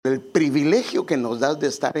privilegio que nos das de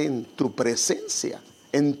estar en tu presencia,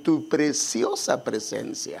 en tu preciosa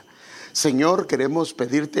presencia. Señor, queremos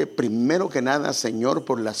pedirte primero que nada, Señor,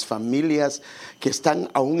 por las familias que están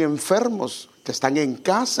aún enfermos, que están en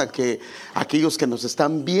casa, que aquellos que nos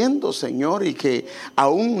están viendo, Señor, y que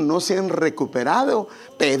aún no se han recuperado.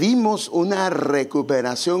 Pedimos una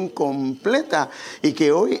recuperación completa y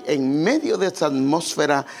que hoy, en medio de esta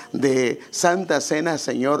atmósfera de Santa Cena,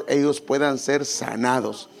 Señor, ellos puedan ser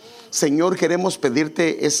sanados. Señor, queremos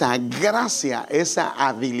pedirte esa gracia, esa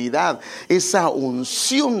habilidad, esa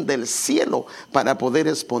unción del cielo para poder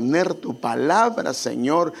exponer tu palabra,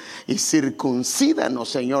 Señor, y circuncídanos,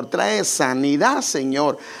 Señor. Trae sanidad,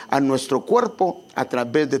 Señor, a nuestro cuerpo a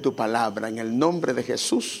través de tu palabra. En el nombre de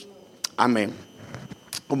Jesús. Amén.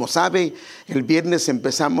 Como sabe, el viernes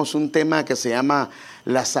empezamos un tema que se llama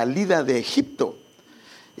la salida de Egipto.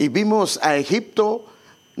 Y vimos a Egipto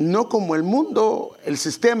no como el mundo, el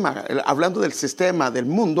sistema, hablando del sistema del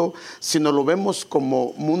mundo, sino lo vemos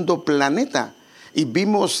como mundo planeta. Y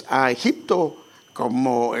vimos a Egipto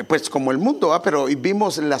como el mundo, pero y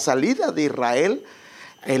vimos la salida de Israel,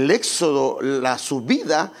 el éxodo, la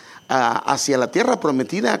subida hacia la tierra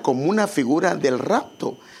prometida como una figura del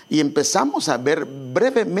rapto. Y empezamos a ver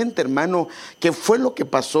brevemente, hermano, qué fue lo que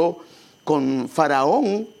pasó con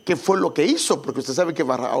Faraón, qué fue lo que hizo, porque usted sabe que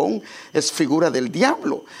Faraón es figura del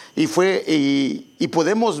diablo, y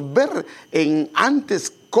podemos ver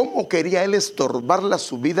antes cómo quería él estorbar la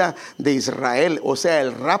subida de Israel, o sea,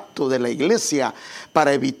 el rapto de la iglesia,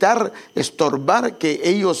 para evitar estorbar que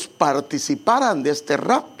ellos participaran de este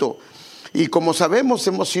rapto. Y como sabemos,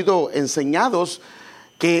 hemos sido enseñados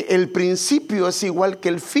que el principio es igual que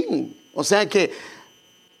el fin, o sea que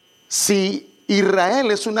si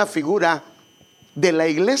Israel es una figura de la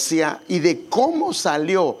iglesia y de cómo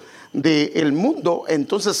salió del mundo,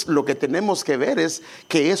 entonces lo que tenemos que ver es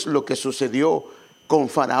qué es lo que sucedió con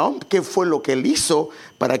Faraón, qué fue lo que él hizo,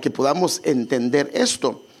 para que podamos entender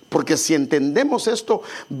esto. Porque si entendemos esto,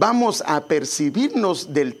 vamos a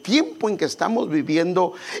percibirnos del tiempo en que estamos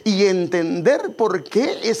viviendo y entender por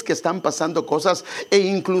qué es que están pasando cosas, e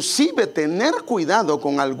inclusive tener cuidado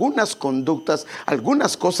con algunas conductas,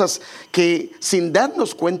 algunas cosas que sin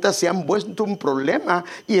darnos cuenta se han vuelto un problema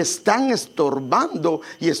y están estorbando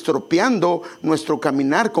y estropeando nuestro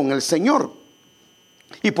caminar con el Señor.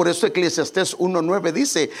 Y por eso Eclesiastés 1:9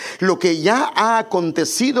 dice: lo que ya ha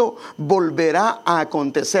acontecido volverá a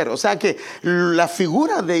acontecer. O sea que la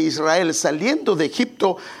figura de Israel saliendo de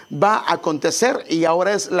Egipto va a acontecer, y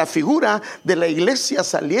ahora es la figura de la iglesia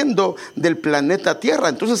saliendo del planeta Tierra.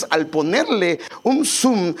 Entonces, al ponerle un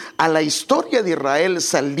zoom a la historia de Israel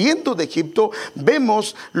saliendo de Egipto,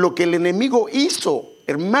 vemos lo que el enemigo hizo,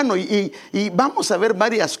 hermano, y vamos a ver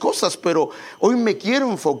varias cosas, pero hoy me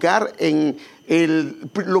quiero enfocar en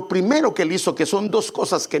lo primero que él hizo, que son dos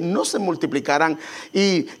cosas: que no se multiplicaran,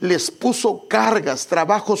 y les puso cargas,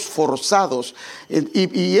 trabajos forzados.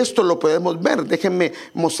 Y esto lo podemos ver. Déjenme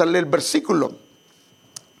mostrarle el versículo.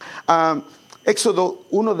 Éxodo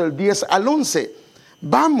 1 del 10 al 11.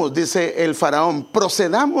 Vamos, dice el faraón,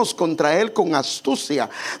 procedamos contra él con astucia,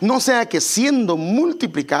 no sea que siendo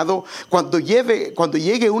multiplicado, cuando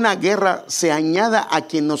llegue una guerra, se añada a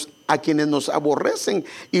quienes nos aborrecen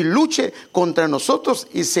y luche contra nosotros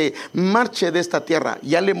y se marche de esta tierra.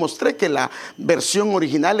 Ya le mostré que la versión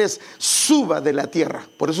original es suba de la tierra.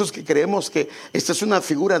 Por eso es que creemos que esta es una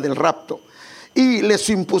figura del rapto. Y les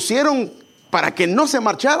impusieron, para que no se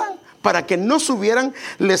marcharan, para que no subieran,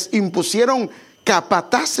 les impusieron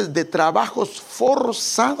capataces de trabajos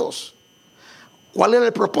forzados. ¿Cuál era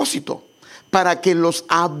el propósito? Para que los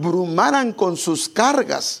abrumaran con sus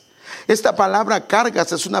cargas. Esta palabra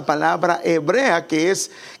cargas es una palabra hebrea que es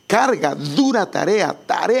carga, dura tarea,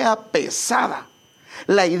 tarea pesada.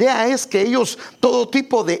 La idea es que ellos todo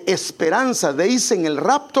tipo de esperanza de irse en el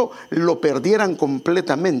rapto lo perdieran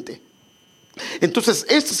completamente. Entonces,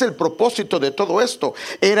 este es el propósito de todo esto: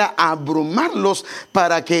 era abrumarlos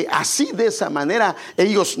para que así, de esa manera,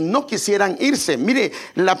 ellos no quisieran irse. Mire,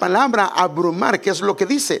 la palabra abrumar, ¿qué es lo que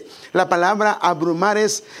dice? La palabra abrumar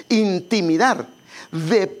es intimidar,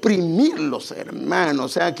 deprimirlos, hermano. O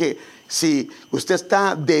sea que si usted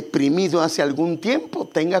está deprimido hace algún tiempo,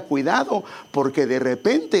 tenga cuidado, porque de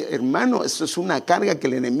repente, hermano, eso es una carga que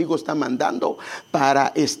el enemigo está mandando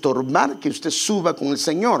para estorbar que usted suba con el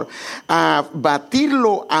Señor, a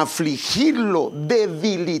batirlo, afligirlo,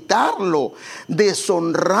 debilitarlo,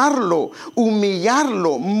 deshonrarlo,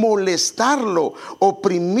 humillarlo, molestarlo,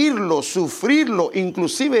 oprimirlo, sufrirlo,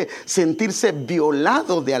 inclusive sentirse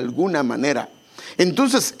violado de alguna manera.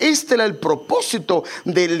 Entonces, este era el propósito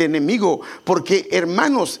del enemigo, porque,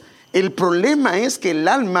 hermanos, El problema es que el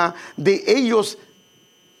alma de ellos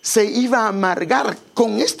se iba a amargar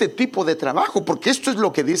con este tipo de trabajo, porque esto es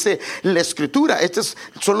lo que dice la Escritura. Estos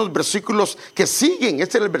son los versículos que siguen.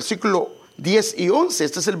 Este es el versículo 10 y 11.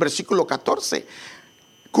 Este es el versículo 14.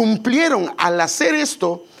 Cumplieron al hacer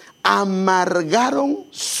esto, amargaron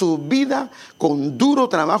su vida con duro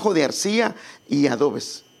trabajo de arcilla y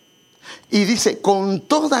adobes. Y dice, con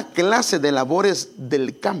toda clase de labores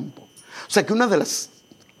del campo. O sea que una de las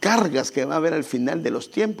cargas que va a haber al final de los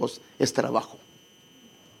tiempos es trabajo.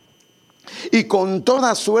 Y con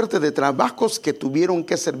toda suerte de trabajos que tuvieron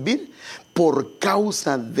que servir por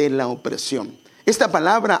causa de la opresión. Esta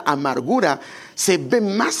palabra amargura se ve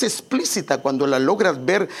más explícita cuando la logras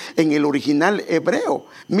ver en el original hebreo.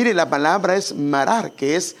 Mire, la palabra es marar,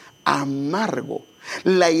 que es amargo.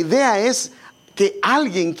 La idea es que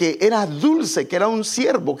alguien que era dulce, que era un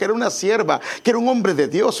siervo, que era una sierva, que era un hombre de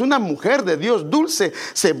Dios, una mujer de Dios dulce,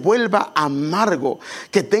 se vuelva amargo,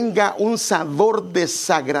 que tenga un sabor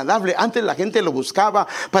desagradable. Antes la gente lo buscaba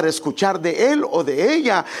para escuchar de él o de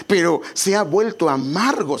ella, pero se ha vuelto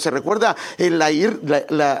amargo. Se recuerda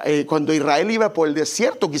cuando Israel iba por el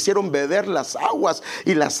desierto, quisieron beber las aguas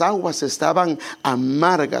y las aguas estaban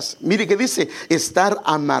amargas. Mire que dice, estar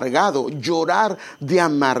amargado, llorar de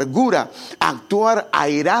amargura, actuar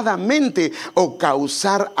airadamente o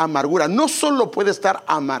causar amargura. No solo puede estar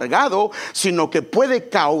amargado, sino que puede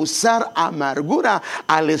causar amargura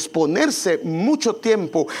al exponerse mucho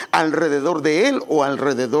tiempo alrededor de él o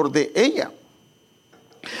alrededor de ella.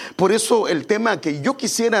 Por eso el tema que yo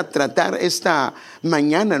quisiera tratar esta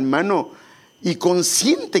mañana, hermano, y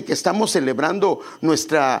consciente que estamos celebrando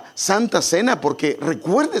nuestra Santa Cena, porque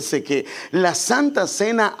recuérdese que la Santa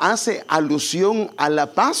Cena hace alusión a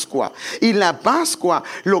la Pascua, y la Pascua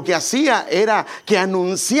lo que hacía era que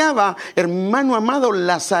anunciaba, hermano amado,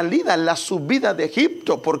 la salida, la subida de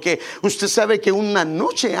Egipto, porque usted sabe que una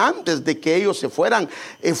noche antes de que ellos se fueran,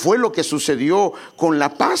 fue lo que sucedió con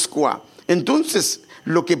la Pascua. Entonces,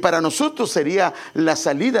 lo que para nosotros sería la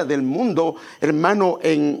salida del mundo, hermano,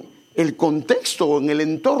 en el contexto, en el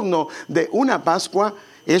entorno de una Pascua,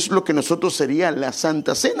 es lo que nosotros sería la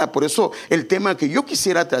Santa Cena. Por eso el tema que yo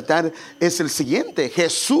quisiera tratar es el siguiente: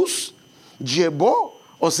 Jesús llevó,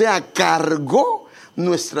 o sea, cargó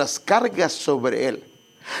nuestras cargas sobre él.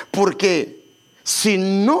 Porque si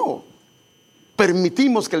no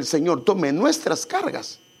permitimos que el Señor tome nuestras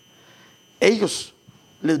cargas, ellos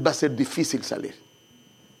les va a ser difícil salir.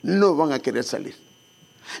 No van a querer salir.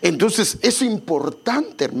 Entonces es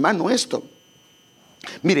importante, hermano, esto.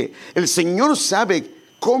 Mire, el Señor sabe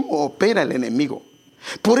cómo opera el enemigo.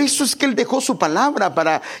 Por eso es que Él dejó su palabra,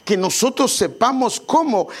 para que nosotros sepamos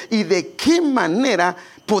cómo y de qué manera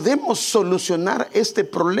podemos solucionar este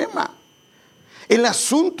problema. El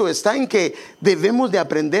asunto está en que debemos de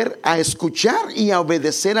aprender a escuchar y a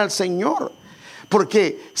obedecer al Señor.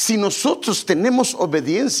 Porque si nosotros tenemos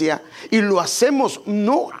obediencia y lo hacemos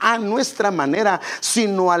no a nuestra manera,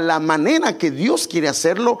 sino a la manera que Dios quiere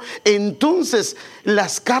hacerlo, entonces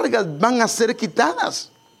las cargas van a ser quitadas.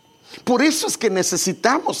 Por eso es que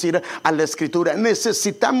necesitamos ir a la Escritura,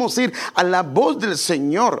 necesitamos ir a la voz del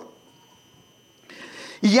Señor.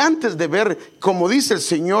 Y antes de ver, como dice el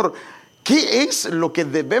Señor, qué es lo que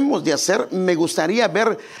debemos de hacer, me gustaría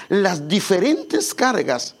ver las diferentes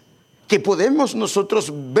cargas que podemos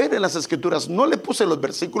nosotros ver en las Escrituras. No le puse los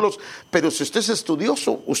versículos, pero si usted es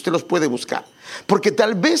estudioso, usted los puede buscar. Porque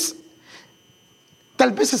tal vez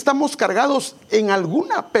estamos cargados en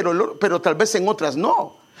alguna, pero tal vez en otras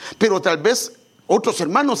no. Pero tal vez otros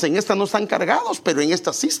hermanos en esta no están cargados, pero en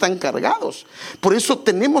esta sí están cargados. Por eso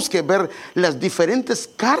tenemos que ver las diferentes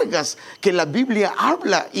cargas que la Biblia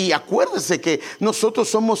habla. Y acuérdese que nosotros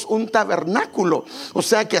somos un tabernáculo. O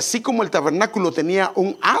sea que así como el tabernáculo tenía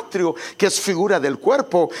un atrio, que es figura del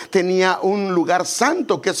cuerpo, tenía un lugar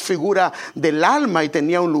santo, que es figura del alma, y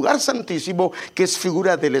tenía un lugar santísimo, que es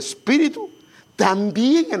figura del espíritu.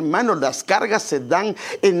 También, hermanos, las cargas se dan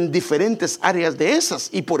en diferentes áreas de esas,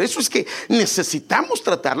 y por eso es que necesitamos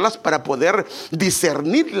tratarlas para poder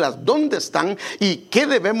discernirlas, dónde están y qué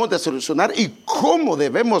debemos de solucionar y cómo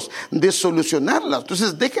debemos de solucionarlas.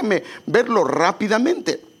 Entonces déjenme verlo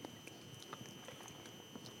rápidamente.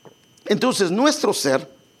 Entonces nuestro ser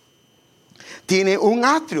tiene un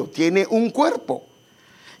atrio, tiene un cuerpo.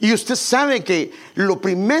 Y usted sabe que lo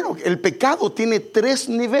primero, el pecado tiene 3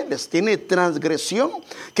 niveles. Tiene transgresión,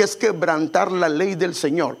 que es quebrantar la ley del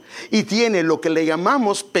Señor. Y tiene lo que le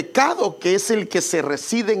llamamos pecado, que es el que se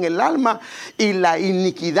reside en el alma. Y la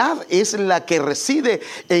iniquidad es la que reside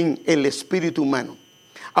en el espíritu humano.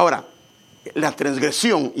 Ahora, la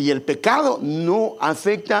transgresión y el pecado no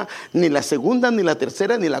afecta ni la segunda, ni la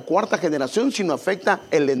tercera, ni la cuarta generación, sino afecta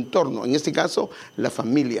el entorno, en este caso la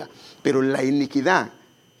familia. Pero la iniquidad,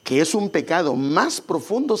 que es un pecado más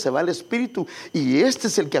profundo, se va al espíritu, y este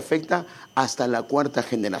es el que afecta hasta la cuarta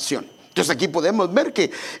generación. Entonces aquí podemos ver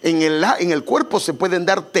que en el cuerpo se pueden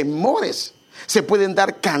dar temores, se pueden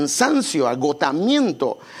dar cansancio,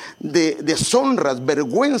 agotamiento, deshonras,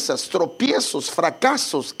 vergüenzas, tropiezos,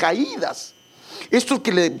 fracasos, caídas. Esto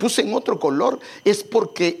que le puse en otro color es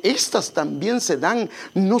porque estas también se dan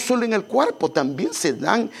no solo en el cuerpo, también se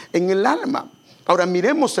dan en el alma. Ahora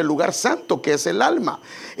miremos el lugar santo, que es el alma.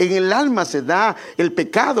 En el alma se da el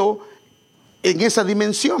pecado en esa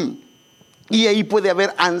dimensión. Y ahí puede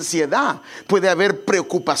haber ansiedad, puede haber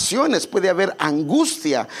preocupaciones, puede haber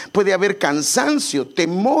angustia, puede haber cansancio,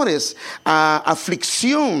 temores,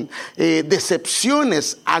 aflicción,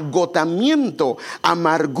 decepciones, agotamiento,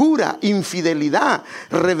 amargura, infidelidad,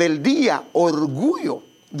 rebeldía, orgullo.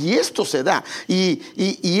 Y esto se da,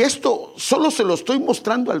 y esto solo se lo estoy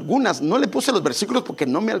mostrando algunas. No le puse los versículos porque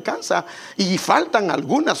no me alcanza y faltan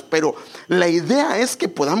algunas, pero la idea es que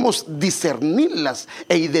podamos discernirlas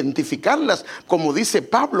e identificarlas, como dice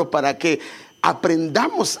Pablo, para que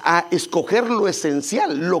aprendamos a escoger lo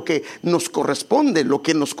esencial, lo que nos corresponde, lo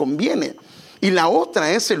que nos conviene. Y la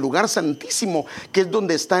otra es el lugar santísimo, que es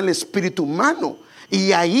donde está el espíritu humano.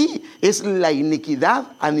 Y ahí es la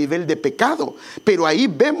iniquidad a nivel de pecado. Pero ahí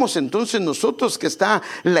vemos entonces nosotros que está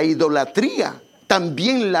la idolatría,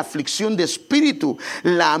 también la aflicción de espíritu,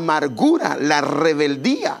 la amargura, la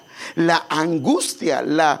rebeldía, la angustia,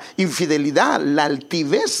 la infidelidad, la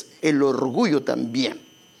altivez, el orgullo también.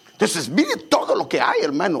 Entonces, mire todo lo que hay,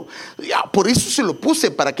 hermano. Por eso se lo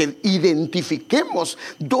puse, para que identifiquemos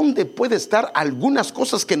dónde puede estar algunas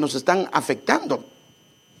cosas que nos están afectando.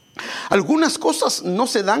 Algunas cosas no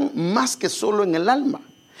se dan más que solo en el alma,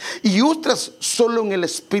 y otras solo en el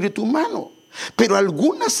espíritu humano. Pero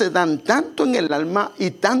algunas se dan tanto en el alma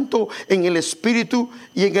y tanto en el espíritu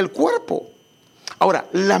y en el cuerpo. Ahora,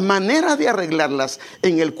 la manera de arreglarlas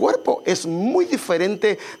en el cuerpo es muy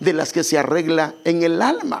diferente de las que se arregla en el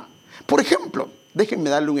alma. Por ejemplo, déjenme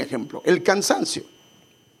darle un ejemplo: el cansancio.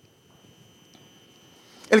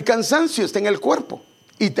 El cansancio está en el cuerpo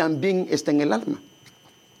y también está en el alma,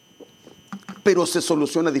 pero se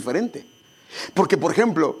soluciona diferente. Porque, por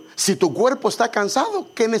ejemplo, si tu cuerpo está cansado,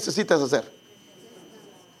 ¿qué necesitas hacer?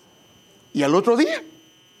 Y al otro día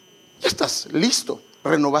ya estás listo,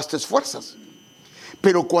 renovaste fuerzas.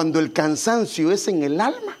 Pero cuando el cansancio es en el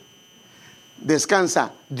alma,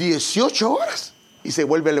 descansa 18 horas y se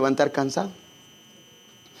vuelve a levantar cansado.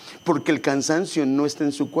 Porque el cansancio no está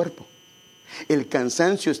en su cuerpo, el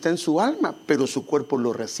cansancio está en su alma, pero su cuerpo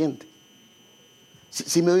lo resiente.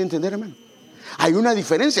 ¿Sí me doy a entender, hermano? Hay una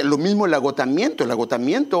diferencia. Lo mismo el agotamiento. El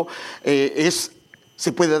agotamiento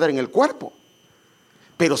se puede dar en el cuerpo,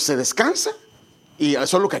 pero se descansa, y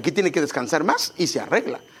solo que aquí tiene que descansar más y se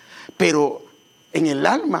arregla. Pero en el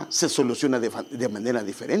alma se soluciona de manera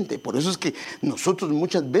diferente. Por eso es que nosotros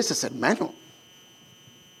muchas veces, hermano,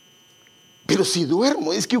 pero si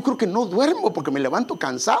duermo, es que yo creo que no duermo porque me levanto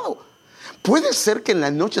cansado. Puede ser que en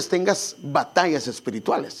las noches tengas batallas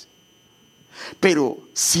espirituales, pero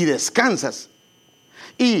si descansas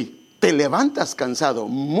y te levantas cansado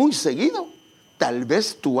muy seguido, tal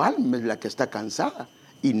vez tu alma es la que está cansada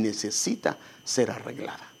y necesita ser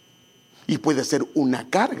arreglada. Y puede ser una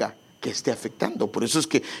carga que esté afectando. Por eso es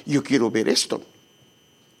que yo quiero ver esto.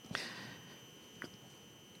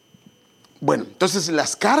 Bueno, entonces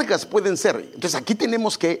las cargas pueden ser, entonces aquí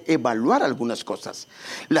tenemos que evaluar algunas cosas.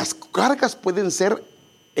 Las cargas pueden ser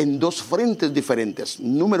en dos frentes diferentes.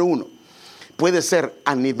 Número uno, puede ser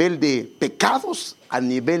a nivel de pecados, a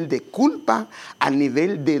nivel de culpa, a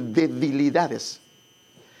nivel de debilidades.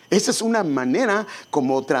 Esa es una manera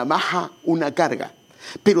como trabaja una carga.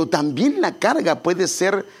 Pero también la carga puede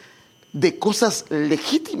ser de cosas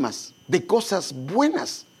legítimas, de cosas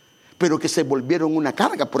buenas, pero que se volvieron una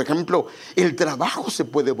carga. Por ejemplo, el trabajo se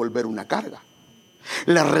puede volver una carga.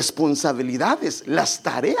 Las responsabilidades, las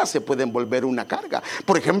tareas se pueden volver una carga.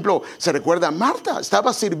 Por ejemplo, se recuerda a Marta,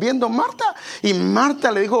 estaba sirviendo Marta, y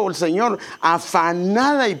Marta le dijo al Señor: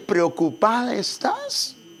 afanada y preocupada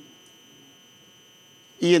estás.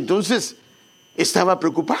 Y entonces estaba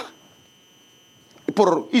preocupada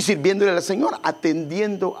y sirviéndole al Señor,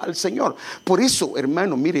 atendiendo al Señor. Por eso,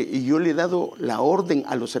 hermano, mire, y yo le he dado la orden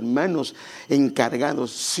a los hermanos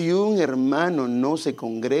encargados: si un hermano no se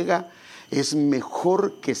congrega, es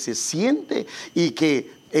mejor que se siente y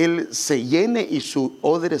que él se llene y su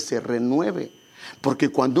odre se renueve. Porque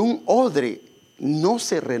cuando un odre no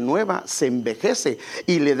se renueva, se envejece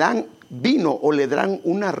y le dan vino o le dan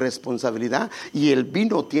una responsabilidad y el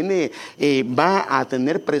vino va a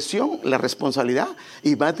tener presión, la responsabilidad,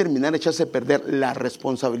 y va a terminar echándose a perder la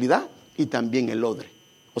responsabilidad y también el odre,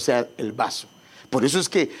 o sea, el vaso. Por eso es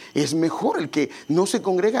que es mejor el que no se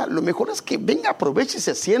congrega. Lo mejor es que venga, aproveche y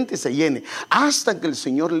se siente y se llene hasta que el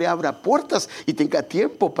Señor le abra puertas y tenga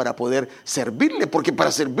tiempo para poder servirle. Porque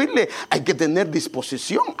para servirle hay que tener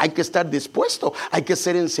disposición, hay que estar dispuesto, hay que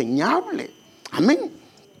ser enseñable. Amén.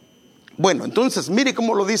 Bueno, entonces mire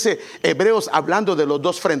cómo lo dice Hebreos hablando de los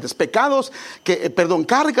dos frentes. Cargas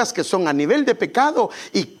que son a nivel de pecado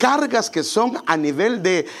y cargas que son a nivel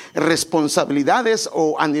de responsabilidades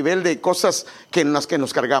o a nivel de cosas en las que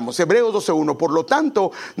nos cargamos. Hebreos 12:1. Por lo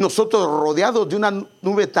tanto, nosotros, rodeados de una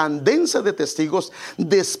nube tan densa de testigos,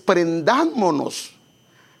 desprendámonos.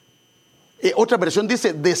 Otra versión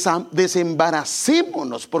dice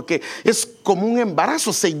desembaracémonos, porque es como un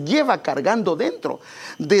embarazo, se lleva cargando dentro.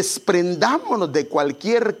 Desprendámonos de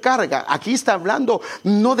cualquier carga. Aquí está hablando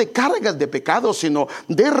no de cargas de pecado, sino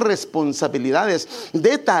de responsabilidades,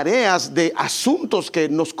 de tareas, de asuntos que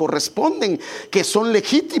nos corresponden, que son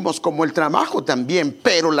legítimos, como el trabajo también.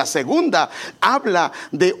 Pero la segunda habla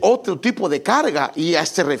de otro tipo de carga y a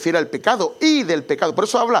se refiere al pecado y del pecado. Por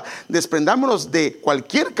eso habla, desprendámonos de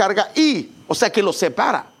cualquier carga o sea que lo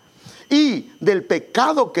separa, y del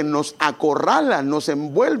pecado que nos acorrala, nos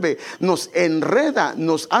envuelve, nos enreda,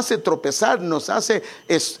 nos hace tropezar, nos hace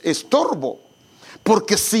estorbo.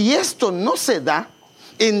 Porque si esto no se da,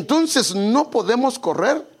 entonces no podemos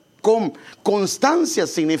correr con constancia,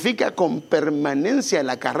 significa con permanencia en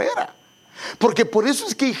la carrera. Porque por eso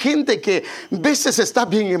es que hay gente que a veces está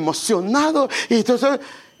bien emocionado y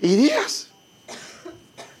días.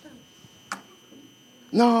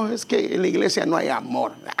 No, es que en la iglesia no hay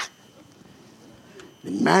amor.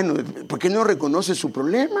 Hermano, ¿por qué no reconoce su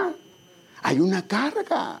problema? Hay una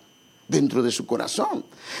carga dentro de su corazón.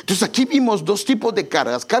 Entonces aquí vimos dos tipos de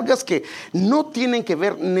cargas. Cargas que no tienen que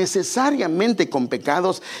ver necesariamente con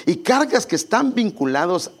pecados y cargas que están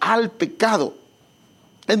vinculados al pecado.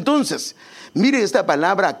 Entonces, mire esta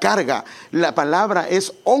palabra carga. La palabra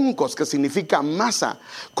es oncos, que significa masa,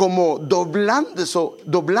 como doblándose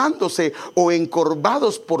o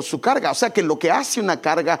encorvados por su carga. O sea que lo que hace una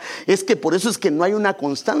carga es que por eso es que no hay una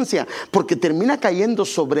constancia, porque termina cayendo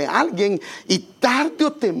sobre alguien y tarde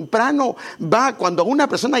o temprano cuando una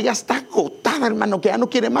persona ya está agotada, hermano, que ya no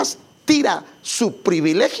quiere más, tira su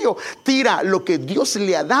privilegio, tira lo que Dios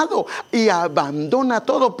le ha dado y abandona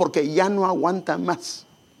todo porque ya no aguanta más.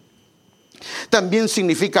 También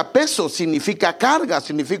significa peso, significa carga,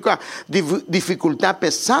 significa dificultad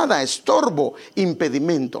pesada, estorbo,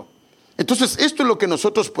 impedimento. Entonces esto es lo que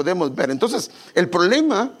nosotros podemos ver. Entonces el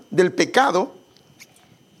problema del pecado,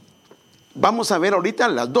 vamos a ver ahorita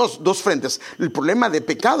las dos frentes. El problema de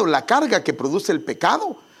pecado, la carga que produce el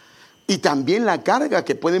pecado, y también la carga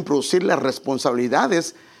que pueden producir las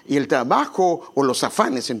responsabilidades y el trabajo o los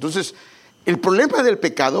afanes. Entonces el problema del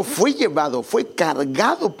pecado fue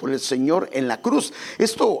cargado por el Señor en la cruz.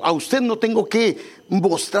 Esto a usted no tengo que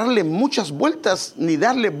mostrarle muchas vueltas ni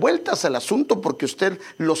darle vueltas al asunto, porque usted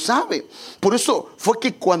lo sabe. Por eso fue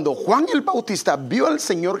que cuando Juan el Bautista vio al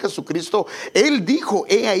Señor Jesucristo, él dijo: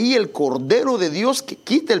 he ahí el Cordero de Dios que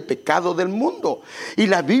quita el pecado del mundo. Y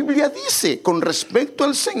la Biblia dice con respecto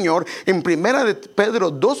al Señor, en 1 de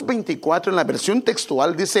Pedro 2:24, en la versión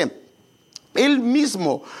textual dice: Él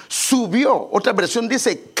mismo subió, otra versión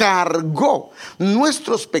dice, cargó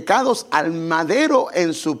nuestros pecados al madero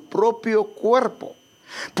en su propio cuerpo.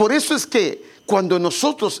 Por eso es que cuando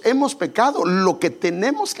nosotros hemos pecado, lo que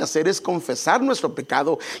tenemos que hacer es confesar nuestro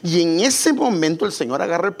pecado, y en ese momento el Señor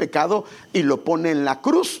agarra el pecado y lo pone en la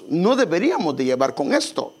cruz. No deberíamos de llevar con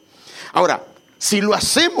esto. Ahora, si lo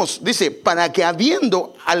hacemos, dice, para que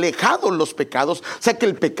habiendo alejado los pecados, o sea que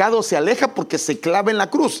el pecado se aleja porque se clava en la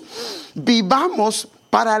cruz, vivamos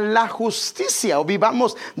para la justicia, o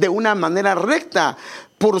vivamos de una manera recta,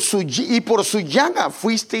 y por su llaga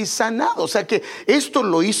fuisteis sanados. O sea que esto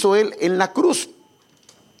lo hizo Él en la cruz.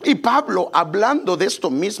 Y Pablo, hablando de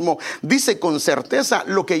esto mismo, dice con certeza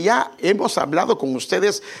lo que ya hemos hablado con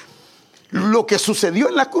ustedes, lo que sucedió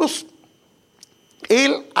en la cruz.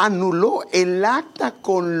 Él anuló el acta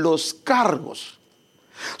con los cargos.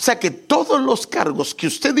 O sea que todos los cargos que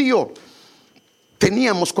usted y yo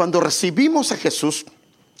teníamos cuando recibimos a Jesús,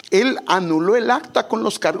 Él anuló el acta con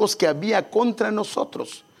los cargos que había contra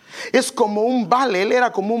nosotros. Es como un vale, él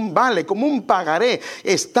era como un vale, como un pagaré,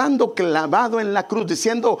 estando clavado en la cruz,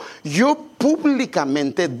 diciendo: yo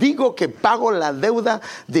públicamente digo que pago la deuda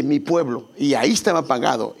de mi pueblo. Y ahí estaba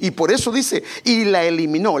pagado. Y por eso dice, y la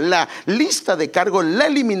eliminó, la lista de cargos la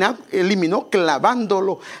eliminó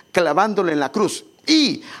clavándolo en la cruz.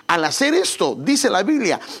 Y al hacer esto, dice la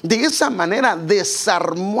Biblia, de esa manera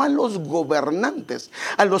desarmó a los gobernantes,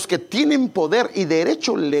 a los que tienen poder y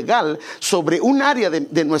derecho legal sobre un área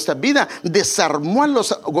de nuestra vida. Desarmó a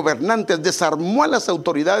los gobernantes, desarmó a las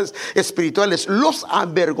autoridades espirituales, los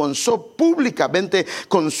avergonzó públicamente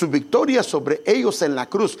con su victoria sobre ellos en la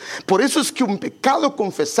cruz. Por eso es que un pecado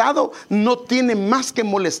confesado no tiene más que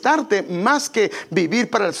molestarte, más que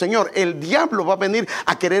vivir para el Señor. El diablo va a venir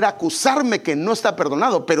a querer acusarme que no está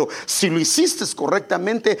perdonado, pero si lo hiciste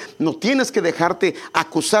correctamente, no tienes que dejarte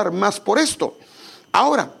acusar más por esto.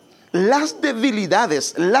 Ahora, las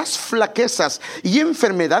debilidades, las flaquezas y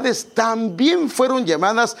enfermedades también fueron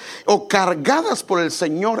llevadas o cargadas por el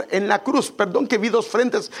Señor en la cruz. Perdón que vi dos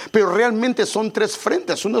frentes, pero realmente son tres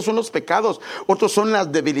frentes. Uno son los pecados, otros son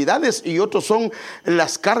las debilidades y otros son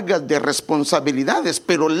las cargas de responsabilidades.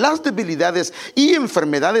 Pero las debilidades y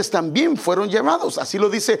enfermedades también fueron llevados. Así lo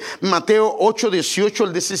dice Mateo 8, 18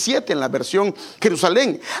 al 17 en la versión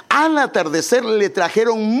Jerusalén. Al atardecer le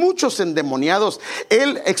trajeron muchos endemoniados.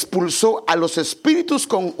 Él expulsó a los espíritus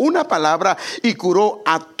con una palabra y curó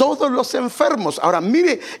a todos los enfermos. Ahora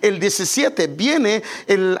mire el 17, viene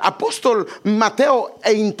el apóstol Mateo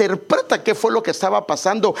e interpreta qué fue lo que estaba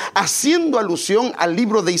pasando, haciendo alusión al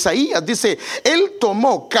libro de Isaías. Dice: él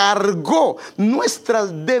cargó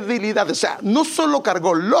nuestras debilidades. O sea, no solo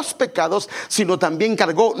cargó los pecados, sino también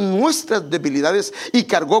cargó nuestras debilidades y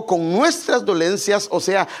cargó con nuestras dolencias, o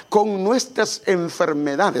sea, con nuestras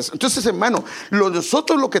enfermedades. Entonces, hermano,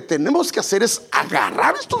 nosotros lo que tenemos que hacer es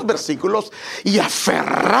agarrar estos versículos y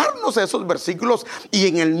aferrarnos a esos versículos, y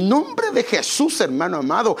en el nombre de Jesús, hermano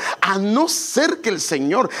amado, a no ser que el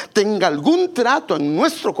Señor tenga algún trato en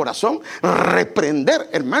nuestro corazón, reprender,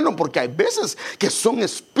 hermano, porque hay veces que son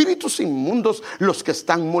espíritus inmundos los que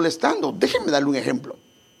están molestando. Déjenme darle un ejemplo.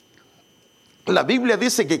 La Biblia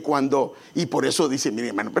dice que cuando, y por eso dice, mire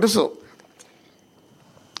hermano, pero eso,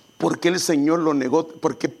 ¿por qué el Señor lo negó?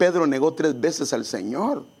 ¿Por qué Pedro negó 3 veces al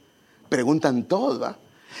Señor? Preguntan todos, ¿va?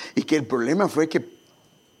 Y que el problema fue que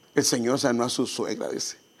el Señor sanó a su suegra,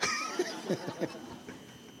 dice.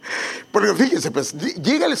 Porque fíjense, pues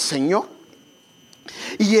llega el Señor,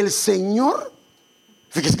 y el Señor,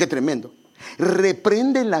 fíjense qué tremendo,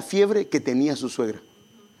 reprende la fiebre que tenía su suegra.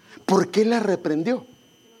 ¿Por qué la reprendió?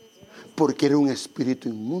 Porque era un espíritu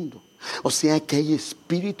inmundo. O sea que hay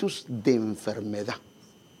espíritus de enfermedad.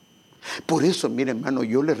 Por eso, mire hermano,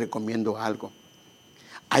 yo le recomiendo algo.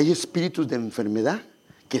 Hay espíritus de enfermedad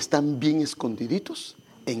que están bien escondiditos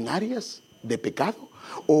en áreas de pecado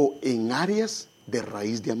o en áreas de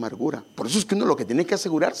raíz de amargura. Por eso es que uno lo que tiene que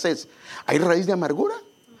asegurarse es: ¿hay raíz de amargura?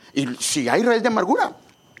 Y si hay raíz de amargura,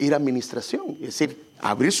 ir a administración, es decir,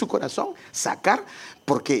 abrir su corazón, sacar,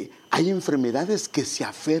 porque hay enfermedades que se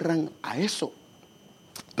aferran a eso.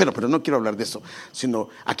 Pero no quiero hablar de eso, sino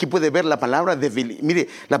aquí puede ver la palabra debilidad. Mire,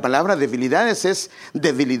 la palabra debilidades es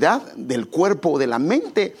debilidad del cuerpo o de la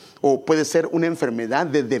mente, o puede ser una enfermedad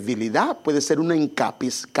de debilidad, puede ser una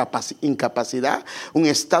incapacidad, un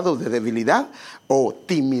estado de debilidad, o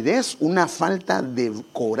timidez, una falta de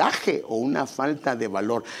coraje o una falta de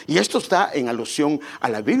valor. Y esto está en alusión a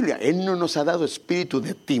la Biblia. Él no nos ha dado espíritu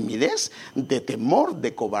de timidez, de temor,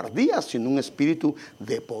 de cobardía, sino un espíritu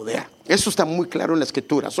de poder. Eso está muy claro en la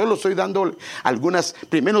Escritura. Solo estoy dando algunas.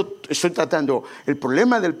 Primero estoy tratando el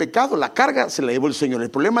problema del pecado, la carga se la llevó el Señor.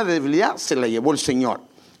 El problema de debilidad se la llevó el Señor.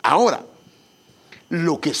 Ahora,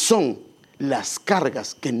 lo que son las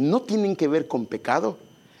cargas que no tienen que ver con pecado,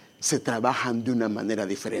 se trabajan de una manera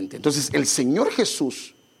diferente. Entonces, el Señor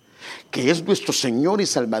Jesús, que es nuestro Señor y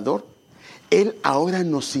Salvador, Él ahora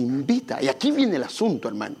nos invita, y aquí viene el asunto,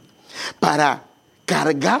 hermano, para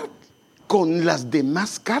cargar con las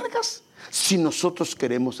demás cargas si nosotros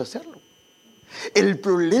queremos hacerlo. El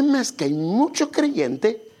problema es que hay mucho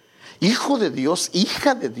creyente, hijo de Dios,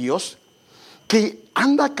 hija de Dios, que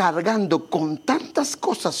anda cargando con tantas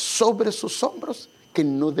cosas sobre sus hombros que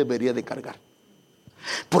no debería de cargar.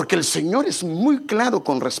 Porque el Señor es muy claro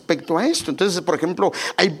con respecto a esto. Entonces, por ejemplo,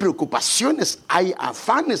 hay preocupaciones, hay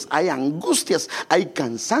afanes, hay angustias, hay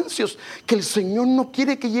cansancios que el Señor no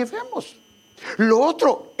quiere que llevemos. Lo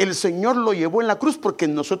otro, el Señor lo llevó en la cruz porque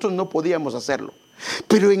nosotros no podíamos hacerlo.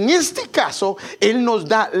 Pero en este caso, Él nos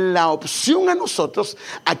da la opción a nosotros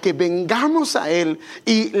a que vengamos a Él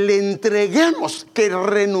y le entreguemos, que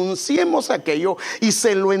renunciemos a aquello y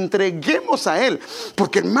se lo entreguemos a Él.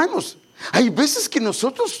 Porque, hermanos, hay veces que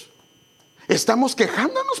nosotros estamos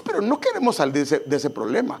quejándonos, pero no queremos salir de ese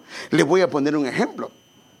problema. Le voy a poner un ejemplo.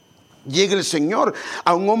 Llega el Señor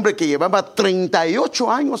a un hombre que llevaba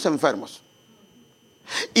 38 años enfermos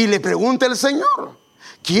y le pregunta el Señor: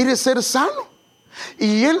 ¿quieres ser sano?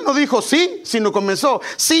 Y él no dijo sí, sino comenzó: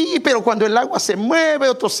 sí, pero cuando el agua se mueve,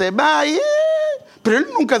 otro se va. Pero él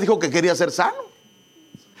nunca dijo que quería ser sano.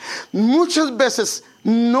 Muchas veces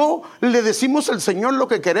no le decimos al Señor lo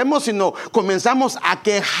que queremos, sino comenzamos a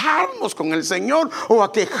quejarnos con el Señor o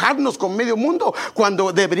a quejarnos con medio mundo,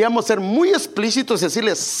 cuando deberíamos ser muy explícitos y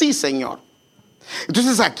decirle: sí, Señor.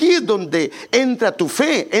 Entonces aquí es donde entra tu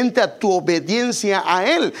fe, entra tu obediencia a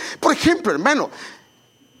Él. Por ejemplo, hermano,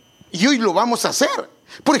 y hoy lo vamos a hacer.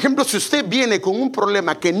 Por ejemplo, si usted viene con un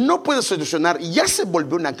problema que no puede solucionar y ya se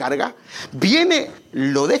volvió una carga, viene,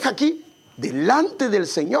 lo deja aquí delante del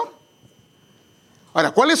Señor.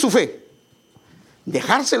 Ahora, ¿cuál es su fe?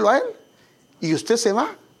 Dejárselo a Él, y usted se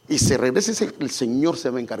va y se regresa y el Señor se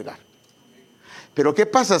va a encargar. Pero ¿qué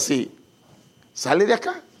pasa si sale de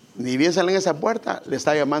acá? Ni bien sale en esa puerta, le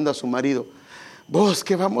está llamando a su marido: vos,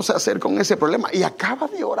 ¿qué vamos a hacer con ese problema? Y acaba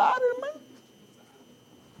de orar, hermano.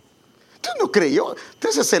 Usted no creyó,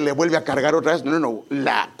 entonces se le vuelve a cargar otra vez. No,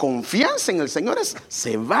 la confianza en el Señor es: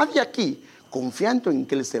 se va de aquí confiando en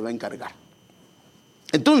que Él se va a encargar.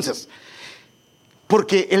 Entonces,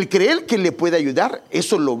 porque el creer que le puede ayudar,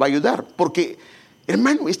 eso lo va a ayudar. Porque,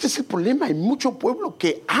 hermano, este es el problema. Hay mucho pueblo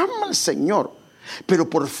que ama al Señor, pero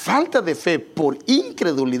por falta de fe, por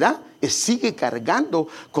incredulidad, sigue cargando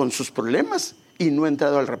con sus problemas y no ha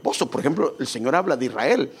entrado al reposo. Por ejemplo, el Señor habla de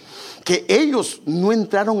Israel, que ellos no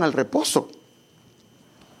entraron al reposo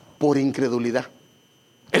por incredulidad.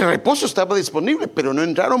 El reposo estaba disponible, pero no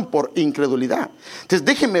entraron por incredulidad. Entonces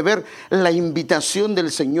déjenme ver la invitación del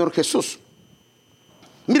Señor Jesús.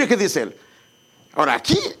 Mire qué dice Él. Ahora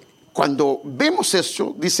aquí, cuando vemos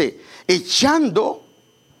esto, dice: echando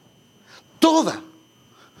toda.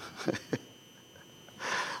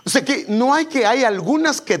 O sea que no hay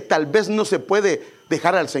algunas que tal vez no se puede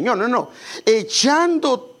dejar al Señor. No.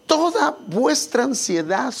 Echando toda vuestra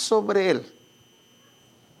ansiedad sobre Él.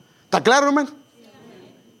 ¿Está claro, hermano?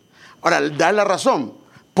 Ahora, da la razón.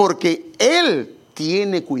 Porque Él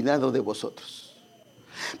tiene cuidado de vosotros.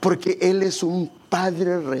 Porque Él es un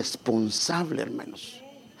Padre responsable, hermanos.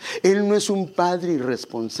 Él no es un Padre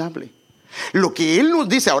irresponsable. Lo que Él nos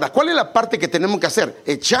dice ahora, ¿cuál es la parte que tenemos que hacer?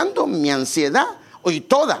 Echando mi ansiedad, y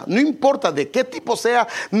toda, no importa de qué tipo sea,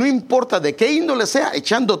 no importa de qué índole sea,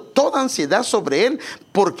 echando toda ansiedad sobre Él,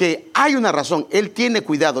 porque hay una razón. Él tiene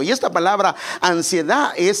cuidado. Y esta palabra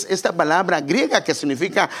ansiedad es esta palabra griega que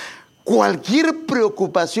significa cualquier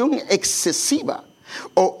preocupación excesiva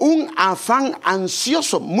o un afán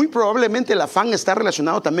ansioso. Muy probablemente el afán está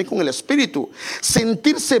relacionado también con el espíritu.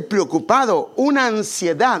 Sentirse preocupado, una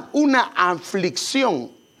ansiedad, una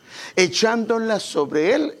aflicción, echándola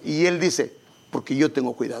sobre Él. Y Él dice: porque yo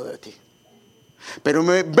tengo cuidado de ti.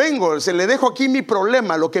 Pero se le dejo aquí mi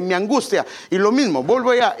problema, lo que me angustia, y lo mismo,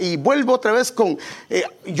 vuelvo otra vez con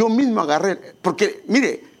yo mismo agarré. Porque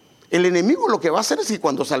mire, el enemigo lo que va a hacer es que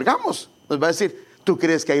cuando salgamos nos va a decir: tú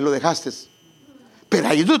crees que ahí lo dejaste, pero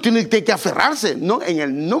ahí tú tienes que aferrarse. No, en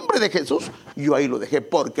el nombre de Jesús, yo ahí lo dejé,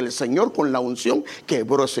 porque el Señor con la unción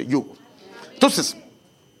quebró ese yugo. Entonces,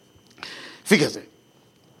 fíjese,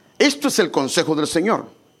 esto es el consejo del Señor.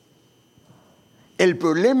 El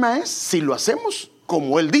problema es si lo hacemos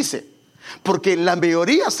como Él dice, porque la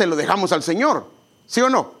mayoría se lo dejamos al Señor, ¿sí o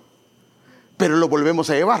no? Pero lo volvemos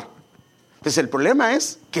a llevar. Entonces el problema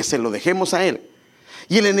es que se lo dejemos a Él.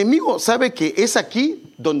 Y el enemigo sabe que es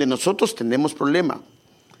aquí donde nosotros tenemos problema.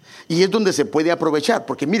 Y es donde se puede aprovechar.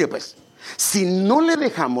 Porque mire pues, si no le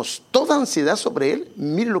dejamos toda ansiedad sobre Él,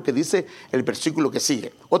 mire lo que dice el versículo que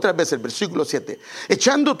sigue. Otra vez el versículo 7.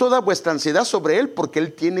 Echando toda vuestra ansiedad sobre Él, porque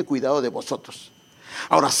Él tiene cuidado de vosotros.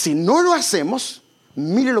 Ahora, si no lo hacemos,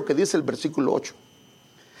 mire lo que dice el versículo 8.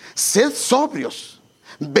 Sed sobrios.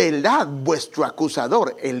 Velad, vuestro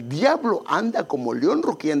acusador, el diablo anda como león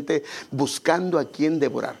rugiente buscando a quien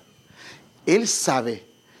devorar. Él sabe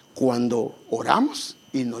cuando oramos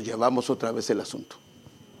y nos llevamos otra vez el asunto.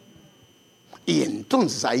 Y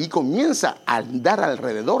entonces ahí comienza a andar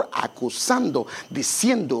alrededor acusando,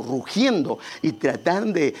 diciendo, rugiendo y tratar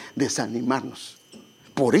de desanimarnos.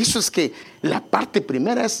 Por eso es que la parte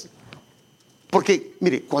primera es, porque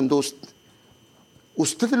mire, cuando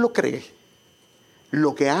usted lo cree,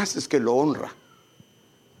 lo que hace es que lo honra.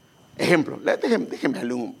 Ejemplo, déjeme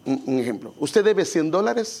darle un ejemplo. Usted debe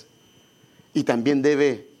 $100 y también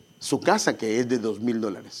debe su casa, que es de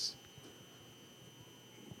 $2,000.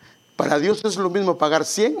 Para Dios es lo mismo pagar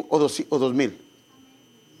 100 o 2,000,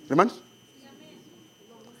 hermanos.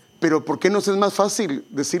 Pero ¿por qué nos es más fácil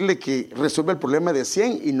decirle que resuelva el problema de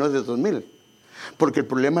 100 y no de 2,000? Porque el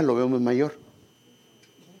problema lo vemos mayor.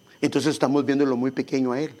 Entonces estamos viéndolo muy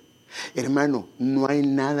pequeño a Él. Hermano, no hay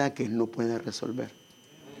nada que Él no pueda resolver.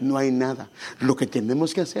 No hay nada. Lo que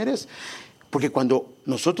tenemos que hacer es, porque cuando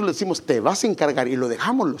nosotros le decimos te vas a encargar y lo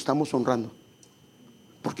dejamos, lo estamos honrando.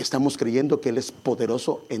 Porque estamos creyendo que Él es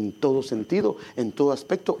poderoso en todo sentido, en todo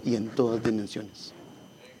aspecto y en todas dimensiones.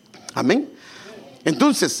 Amén.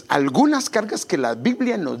 Entonces, algunas cargas que la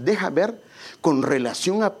Biblia nos deja ver con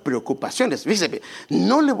relación a preocupaciones. Fíjese,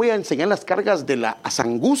 no le voy a enseñar las cargas de las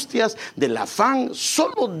angustias, del afán,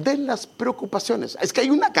 solo de las preocupaciones. Es que hay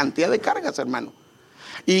una cantidad de cargas, hermano.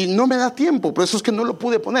 Y no me da tiempo, por eso es que no lo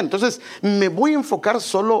pude poner. Entonces me voy a enfocar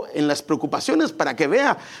solo en las preocupaciones para que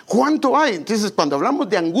vea cuánto hay. Entonces cuando hablamos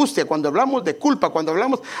de angustia, cuando hablamos de culpa,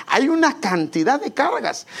 hay una cantidad de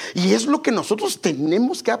cargas. Y es lo que nosotros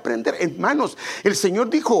tenemos que aprender. Hermanos, el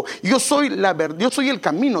Señor dijo, yo soy la verdad, yo soy el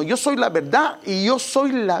camino, yo soy la verdad y yo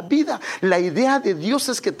soy la vida. La idea de Dios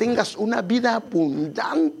es que tengas una vida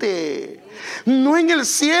abundante. No en el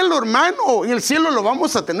cielo, hermano, en el cielo lo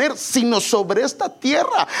vamos a tener, sino sobre esta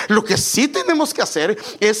tierra. Lo que sí tenemos que hacer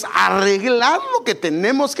es arreglar lo que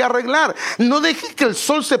tenemos que arreglar. No deje que el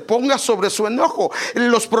sol se ponga sobre su enojo.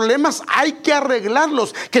 Los problemas hay que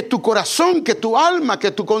arreglarlos. Que tu corazón, que tu alma,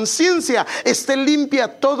 que tu conciencia esté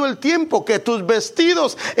limpia todo el tiempo. Que tus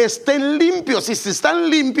vestidos estén limpios. Y si están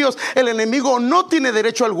limpios, el enemigo no tiene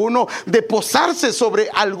derecho alguno de posarse sobre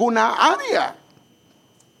alguna área.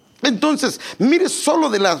 Entonces, mire solo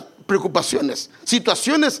de las preocupaciones,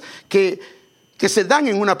 situaciones que se dan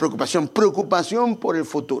en una preocupación por el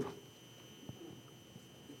futuro.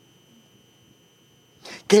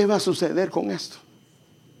 ¿Qué va a suceder con esto?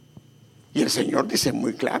 Y el Señor dice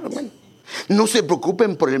muy claro, hermano, no se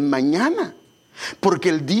preocupen por el mañana, porque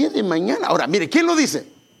el día de mañana, ahora mire, ¿quién lo dice?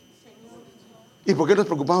 ¿Y por qué nos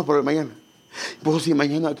preocupamos por el mañana? Pues si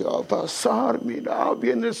mañana qué va a pasar, mira,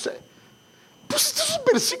 viene ese. Pues estos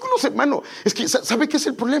versículos, hermano, es que ¿sabe qué es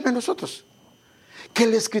el problema de nosotros? Que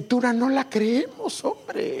la escritura no la creemos,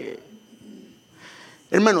 hombre.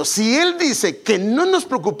 Hermano, si Él dice que no nos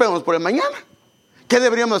preocupemos por el mañana, ¿qué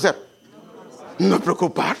deberíamos hacer? No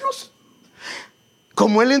preocuparnos.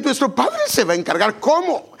 Como Él es nuestro Padre, se va a encargar.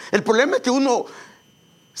 ¿Cómo? El problema es que uno,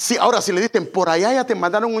 si le dicen, por allá ya te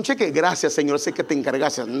mandaron un cheque, gracias Señor, sé que te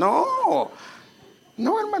encargaste. No,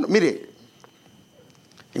 hermano, mire.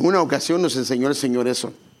 En una ocasión nos enseñó el Señor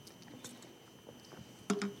eso.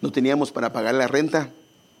 No teníamos para pagar la renta.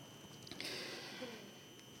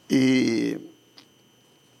 Y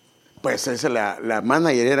pues la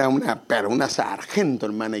manager era una sargento,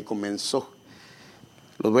 hermana, y comenzó.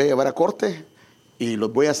 Los voy a llevar a corte y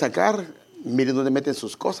los voy a sacar. Miren dónde meten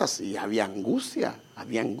sus cosas. Y había angustia.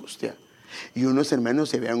 Y unos hermanos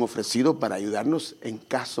se habían ofrecido para ayudarnos en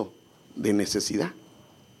caso de necesidad.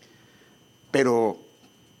 Pero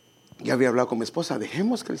ya había hablado con mi esposa,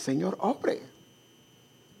 dejemos que el Señor obre.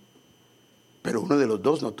 Pero uno de los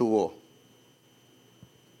dos no tuvo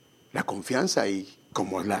la confianza y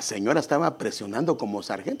como la señora estaba presionando como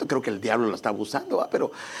sargento, creo que el diablo la estaba usando,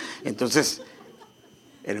 pero entonces,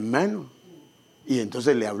 hermano, y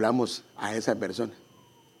entonces le hablamos a esa persona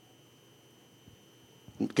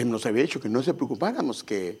que nos había dicho que no se preocupáramos,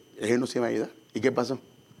 que Él nos iba a ayudar. ¿Y qué pasó?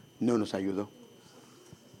 No nos ayudó.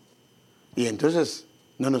 Y entonces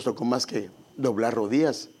no nos tocó más que doblar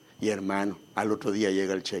rodillas y, hermano, al otro día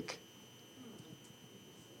llega el cheque.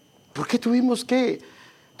 ¿Por qué tuvimos que?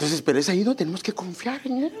 Entonces, pero es ahí donde tenemos que confiar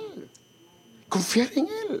en Él. Confiar en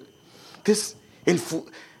Él. Entonces,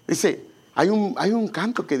 dice, hay un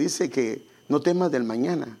canto que dice que no temas del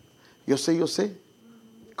mañana. Yo sé.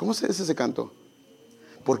 ¿Cómo se dice ese canto?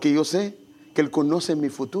 Porque yo sé que Él conoce mi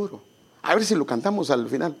futuro. A ver si lo cantamos al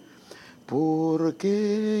final.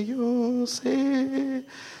 Porque yo sé.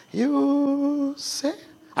 Creo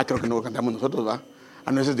que no lo cantamos nosotros, ¿va?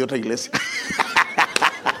 No, ese es de otra iglesia.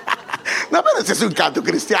 No, pero ese es un canto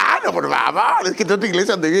cristiano, por favor. Es que de otra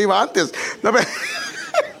iglesia donde yo iba antes. No, pero...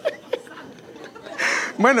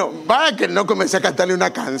 Bueno, vaya que no comencé a cantarle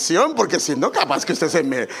una canción, porque si no, capaz que usted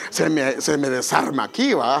se me desarma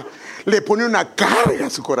aquí, ¿va? Le pone una carga a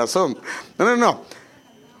su corazón. No.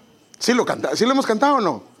 ¿Sí lo hemos cantado o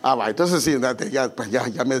no? Va, entonces sí,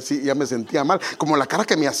 ya me sentía mal. Como la cara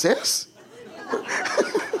que me haces.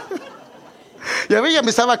 Ya me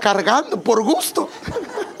estaba cargando por gusto.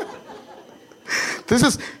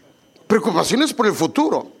 Entonces, preocupaciones por el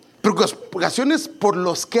futuro, preocupaciones por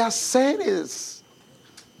los quehaceres.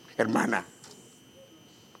 Hermana,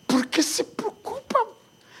 ¿por qué se preocupa?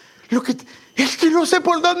 Es que no sé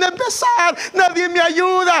por dónde empezar, nadie me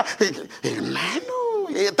ayuda. Hermano,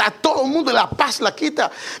 está todo el mundo, la paz la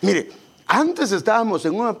quita. Mire, antes estábamos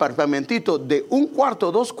en un apartamentito de 1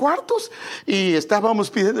 cuarto, 2 cuartos, y estábamos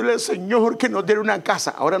pidiéndole al Señor que nos diera una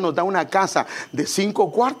casa. Ahora nos da una casa de 5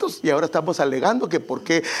 cuartos y ahora estamos alegando que por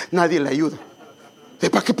qué nadie le ayuda.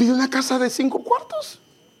 ¿Para qué pide una casa de 5 cuartos?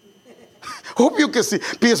 Obvio que si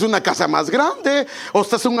pides una casa más grande, o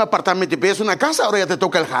estás en un apartamento y pides una casa, ahora ya te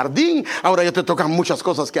toca el jardín, ahora ya te tocan muchas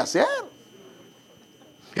cosas que hacer.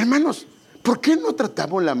 Hermanos, ¿por qué no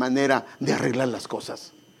tratamos la manera de arreglar las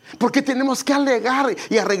cosas? ¿Por qué tenemos que alegar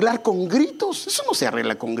y arreglar con gritos? Eso no se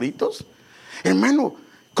arregla con gritos. Hermano,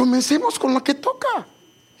 comencemos con lo que toca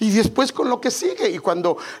y después con lo que sigue. Y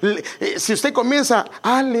cuando, si usted comienza,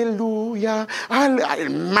 aleluya,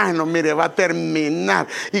 hermano, mire, va a terminar.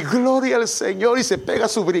 Y gloria al Señor, y se pega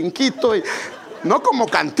su brinquito. Y, no como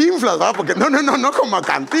Cantinflas, ¿verdad? Porque no como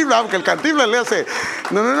Cantinflas, porque el Cantinflas le hace,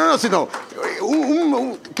 no, sino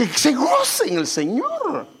que se goce en el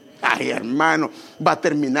Señor. Ay, hermano, va a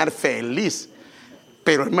terminar feliz.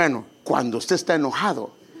 Pero, hermano, cuando usted está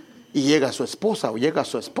enojado y llega su esposa o llega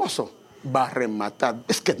su esposo, va a rematar.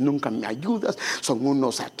 Es que nunca me ayudas, son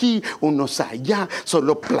unos aquí, unos allá,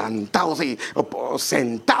 solo plantados y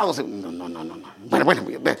sentados. No. Bueno,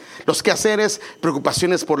 los quehaceres,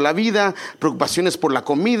 preocupaciones por la vida, preocupaciones por la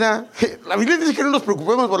comida. La Biblia dice que no nos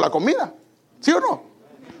preocupemos por la comida, ¿sí o no?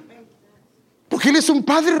 Porque Él es un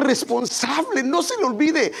padre responsable, no se le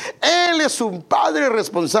olvide. Él es un padre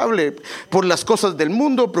responsable por las cosas del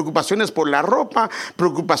mundo, preocupaciones por la ropa,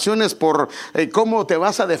 preocupaciones por cómo te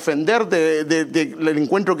vas a defender del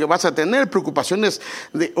encuentro que vas a tener, preocupaciones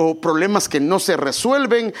o problemas que no se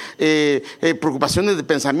resuelven, preocupaciones de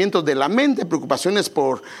pensamientos de la mente, preocupaciones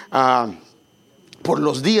por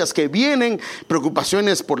los días que vienen,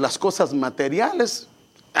 preocupaciones por las cosas materiales.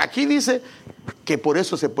 Aquí dice que por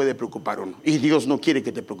eso se puede preocupar uno, y Dios no quiere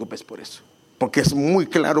que te preocupes por eso, porque es muy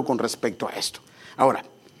claro con respecto a esto. Ahora,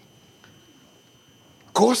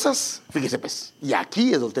 cosas, fíjese pues, y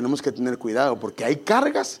aquí es donde tenemos que tener cuidado, porque hay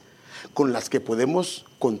cargas con las que podemos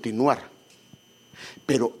continuar,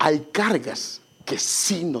 pero hay cargas que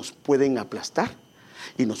sí nos pueden aplastar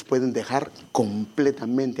y nos pueden dejar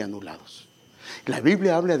completamente anulados. La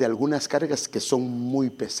Biblia habla de algunas cargas que son muy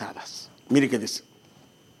pesadas. Mire qué dice: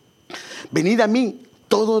 venid a mí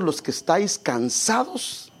todos los que estáis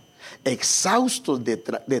cansados, exhaustos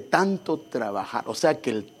de tanto trabajar. O sea que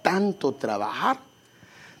el tanto trabajar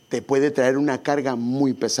te puede traer una carga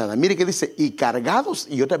muy pesada. Mire que dice, y cargados,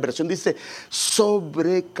 y otra versión dice,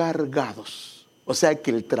 sobrecargados. O sea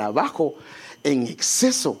que el trabajo en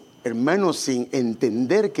exceso, hermanos, sin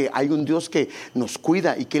entender que hay un Dios que nos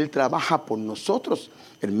cuida y que Él trabaja por nosotros,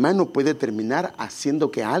 hermano, puede terminar haciendo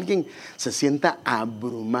que alguien se sienta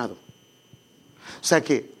abrumado. O sea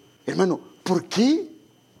que, hermano, ¿por qué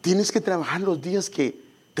tienes que trabajar los días que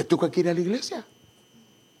te toca que ir a la iglesia?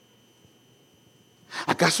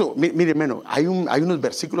 ¿Acaso, mire, hermano, hay unos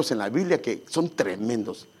versículos en la Biblia que son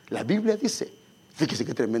tremendos? La Biblia dice, fíjese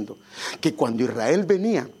qué tremendo, que cuando Israel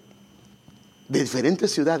venía de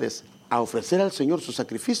diferentes ciudades a ofrecer al Señor su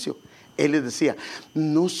sacrificio, Él les decía,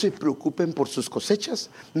 no se preocupen por sus cosechas,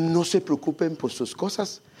 no se preocupen por sus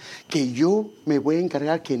cosas, que yo me voy a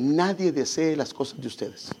encargar que nadie desee las cosas de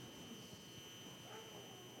ustedes.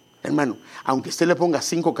 Hermano, aunque usted le ponga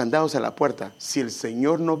 5 candados a la puerta, si el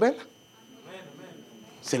Señor no vela,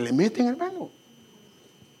 se le meten, hermano,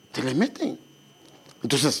 se le meten.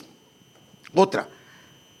 Entonces, otra,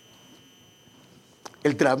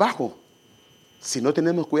 el trabajo, si no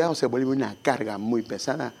tenemos cuidado, se vuelve una carga muy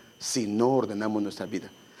pesada si no ordenamos nuestra vida.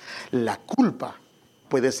 La culpa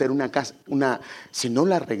puede ser si no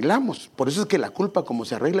la arreglamos. Por eso es que la culpa, como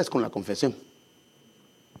se arregla, es con la confesión.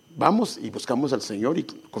 Vamos y buscamos al Señor y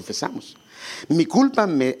confesamos. Mi culpa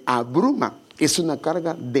me abruma. Es una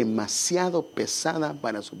carga demasiado pesada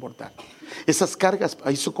para soportar. Esas cargas,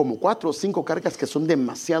 hay como 4 o 5 cargas que son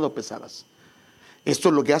demasiado pesadas.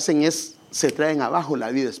 Esto lo que hacen es, se traen abajo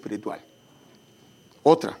la vida espiritual.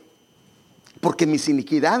 Otra, porque mis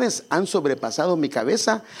iniquidades han sobrepasado mi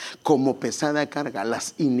cabeza como pesada carga.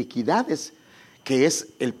 Las iniquidades, que es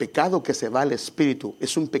el pecado que se va al espíritu,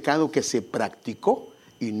 es un pecado que se practicó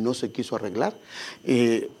y no se quiso arreglar.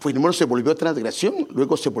 Primero se volvió transgresión,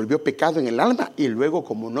 luego se volvió pecado en el alma, y luego,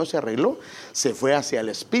 como no se arregló, se fue hacia el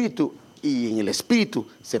espíritu, y en el espíritu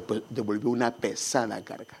se devolvió una pesada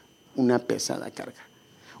carga. Una pesada carga.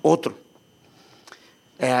 Otro,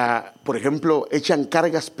 Por ejemplo, echan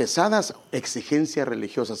cargas pesadas, exigencias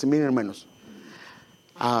religiosas. Y miren, hermanos,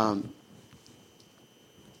 al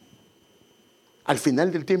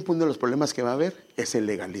final del tiempo uno de los problemas que va a haber es el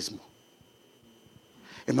legalismo.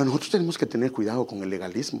 Hermanos, nosotros tenemos que tener cuidado con el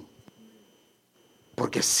legalismo,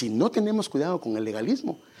 porque si no tenemos cuidado con el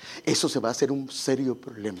legalismo, eso se va a hacer un serio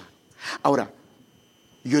problema. Ahora,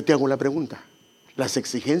 yo te hago la pregunta: las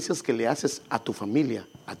exigencias que le haces a tu familia,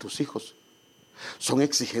 a tus hijos, ¿son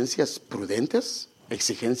exigencias prudentes?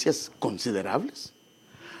 ¿Exigencias considerables?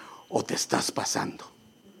 ¿O te estás pasando?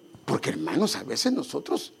 Porque, hermanos, a veces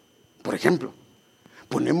nosotros, por ejemplo,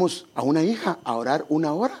 ponemos a una hija a orar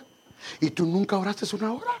 1 hora y tú nunca oraste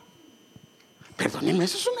 1 hora. Perdónenme,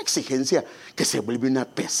 eso es una exigencia que se vuelve una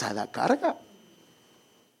pesada carga.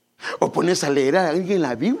 O pones a leer a alguien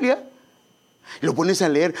la Biblia, lo pones a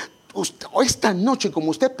leer: esta noche,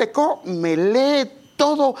 como usted pecó, me lee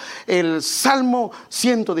todo el Salmo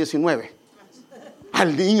 119.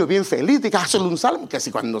 Al niño bien feliz, diga, solo un salmo, que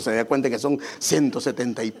así cuando se da cuenta que son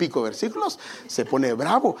 170 y pico versículos, se pone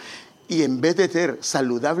bravo. Y en vez de ser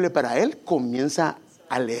saludable para él, comienza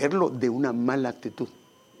a leerlo de una mala actitud.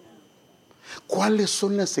 ¿Cuáles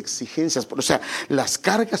son las exigencias? O sea, las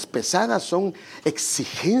cargas pesadas son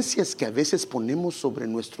exigencias que a veces ponemos sobre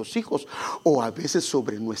nuestros hijos, o a veces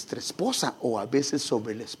sobre nuestra esposa, o a veces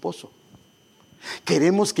sobre el esposo.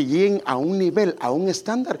 Queremos que lleguen a un nivel, a un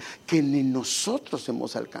estándar que ni nosotros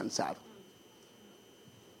hemos alcanzado.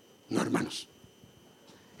 No, hermanos,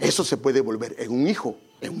 eso se puede volver en un hijo,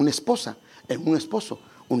 en una esposa, en un esposo,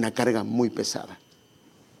 una carga muy pesada.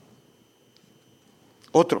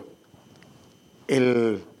 Otro,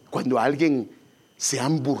 cuando a alguien se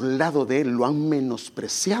han burlado de él, lo han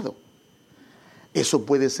menospreciado, eso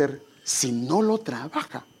puede ser, si no lo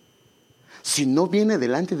trabaja, si no viene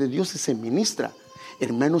delante de Dios y se ministra,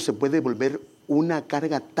 hermano, se puede volver una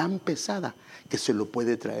carga tan pesada que se lo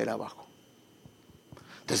puede traer abajo.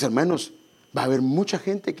 Entonces, hermanos, va a haber mucha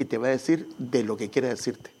gente que te va a decir de lo que quiera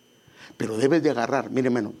decirte, pero debes de agarrar, mire,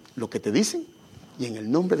 hermano, lo que te dicen, y en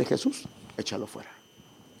el nombre de Jesús, échalo fuera.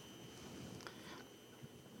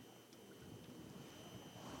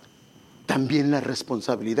 También las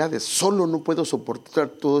responsabilidades. Solo no puedo soportar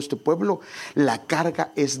todo este pueblo. La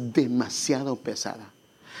carga es demasiado pesada.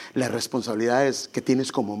 Las responsabilidades que tienes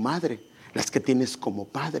como madre, las que tienes como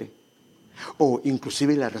padre, o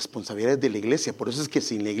inclusive las responsabilidades de la iglesia. Por eso es que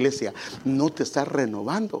si en la iglesia no te estás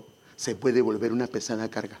renovando, se puede volver una pesada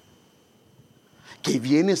carga. Que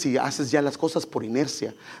vienes y haces ya las cosas por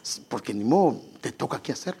inercia, porque ni modo, te toca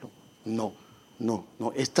que hacerlo. No.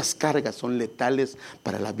 Estas cargas son letales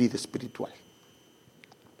para la vida espiritual.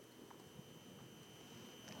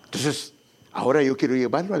 Entonces, ahora yo quiero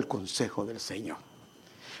llevarlo al consejo del Señor.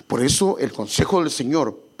 Por eso el consejo del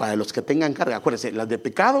Señor, para los que tengan carga, acuérdense, las de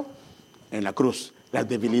pecado, en la cruz. Las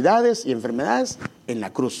debilidades y enfermedades, en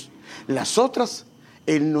la cruz. Las otras,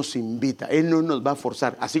 Él nos invita, Él no nos va a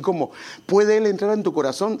forzar. Así como puede Él entrar en tu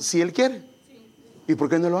corazón si Él quiere. ¿Y por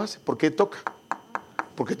qué no lo hace? ¿Por qué toca?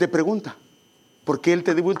 ¿Por qué te pregunta? Porque Él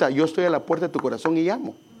te pregunta: yo estoy a la puerta de tu corazón y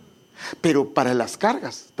llamo. Pero para las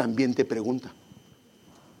cargas también te pregunta.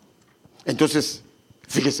 Entonces,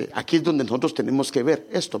 fíjese, aquí es donde nosotros tenemos que ver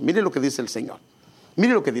esto. Mire lo que dice el Señor.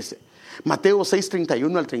 Mire lo que dice Mateo 6,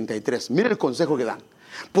 31 al 33. Mire el consejo que dan.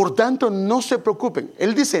 Por tanto, no se preocupen.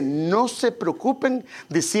 Él dice: no se preocupen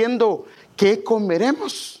diciendo ¿qué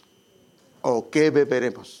comeremos? ¿O qué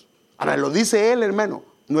beberemos? Ahora lo dice Él, hermano,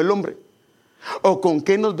 no el hombre. ¿O con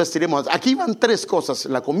qué nos vestiremos? Aquí van 3 cosas: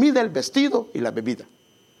 la comida, el vestido y la bebida.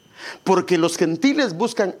 Porque los gentiles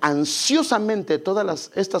buscan ansiosamente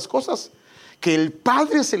todas estas cosas, que el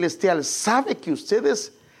Padre Celestial sabe que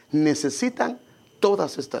ustedes necesitan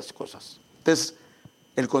todas estas cosas. Entonces,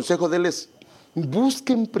 el consejo de Él es: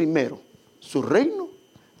 busquen primero su reino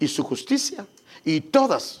y su justicia, y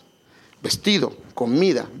todas, vestido,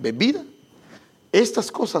 comida, bebida,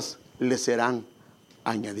 estas cosas les serán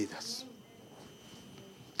añadidas.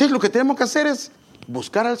 Entonces, lo que tenemos que hacer es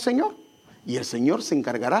buscar al Señor, y el Señor se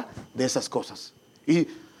encargará de esas cosas. Y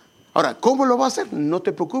ahora, ¿cómo lo va a hacer? No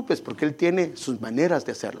te preocupes, porque Él tiene sus maneras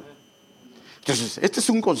de hacerlo. Entonces, este es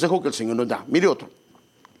un consejo que el Señor nos da. Mire otro.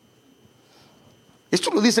 Esto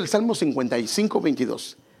lo dice el Salmo 55,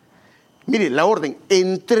 22. Mire la orden: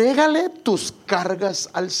 entrégale tus cargas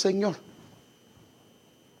al Señor.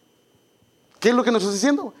 ¿Qué es lo que nos está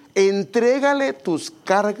diciendo? Entrégale tus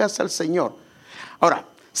cargas al Señor. Ahora,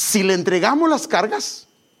 si le entregamos las cargas,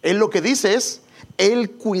 Él lo que dice es: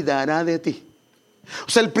 Él cuidará de ti. O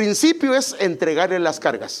sea, el principio es entregarle las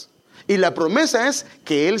cargas, y la promesa es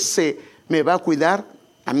que Él me va a cuidar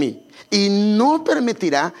a mí, y no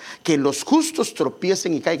permitirá que los justos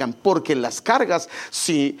tropiecen y caigan, porque las cargas,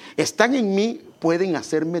 si están en mí, pueden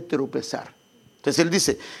hacerme tropezar. Entonces él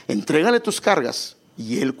dice, entrégale tus cargas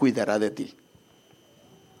y él cuidará de ti.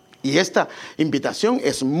 Y esta invitación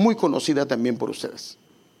es muy conocida también por ustedes.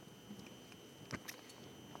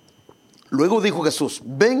 Luego dijo Jesús,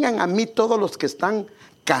 vengan a mí todos los que están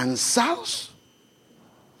cansados,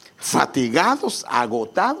 fatigados,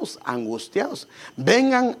 agotados, angustiados.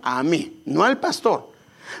 Vengan a mí, no al pastor.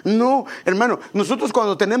 No, hermano, nosotros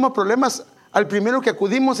cuando tenemos problemas, al primero que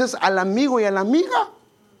acudimos es al amigo y a la amiga.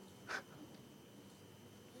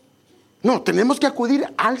 No, tenemos que acudir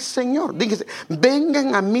al Señor. Dígase,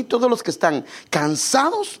 vengan a mí todos los que están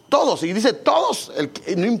cansados, todos. Y dice todos,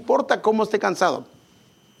 no importa cómo esté cansado.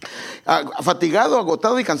 Fatigado,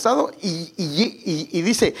 agotado y cansado. Y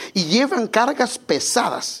dice, y llevan cargas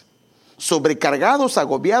pesadas, sobrecargados,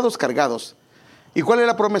 agobiados, cargados. ¿Y cuál es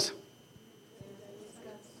la promesa?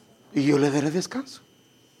 Y yo le daré descanso.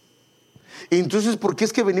 Y entonces, ¿por qué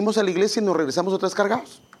es que venimos a la iglesia y nos regresamos otra vez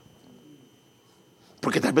cargados?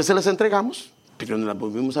 Porque tal vez se las entregamos, pero nos las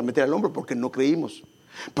volvimos a meter al hombro porque no creímos.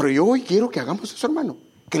 Pero yo hoy quiero que hagamos eso, hermano,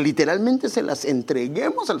 que literalmente se las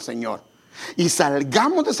entreguemos al Señor y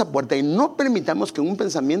salgamos de esa puerta y no permitamos que un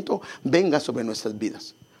pensamiento venga sobre nuestras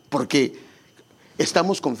vidas, porque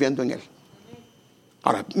estamos confiando en Él.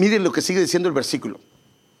 Ahora, miren lo que sigue diciendo el versículo.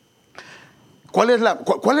 ¿Cuál es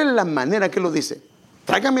la manera que lo dice?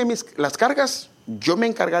 Tráigame las cargas, yo me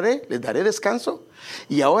encargaré, les daré descanso.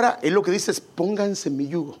 Y ahora él lo que dice es, pónganse mi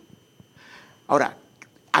yugo. Ahora,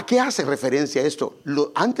 ¿a qué hace referencia esto?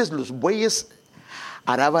 Antes los bueyes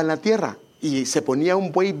araban la tierra y se ponía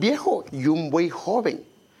un buey viejo y un buey joven.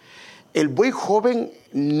 El buey joven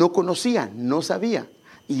no conocía, no sabía,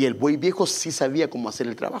 y el buey viejo sí sabía cómo hacer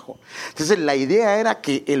el trabajo. Entonces la idea era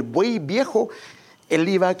que el buey viejo, él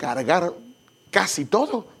iba a cargar casi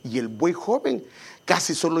todo, y el buey joven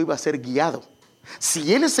casi solo iba a ser guiado.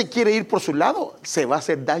 Si él se quiere ir por su lado, se va a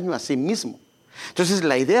hacer daño a sí mismo. Entonces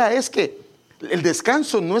la idea es que el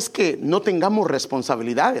descanso no es que no tengamos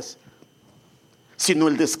responsabilidades, sino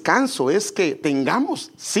el descanso es que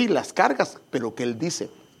tengamos, sí, las cargas, pero que él dice,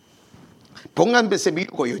 pónganse mi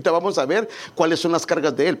yugo. Y ahorita vamos a ver cuáles son las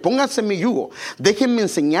cargas de él. Pónganse mi yugo, déjenme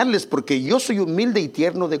enseñarles, porque yo soy humilde y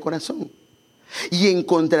tierno de corazón, y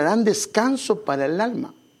encontrarán descanso para el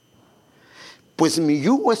alma. Pues mi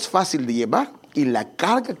yugo es fácil de llevar y la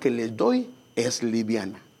carga que les doy es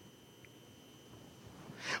liviana.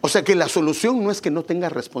 O sea que la solución no es que no tenga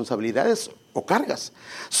responsabilidades o cargas,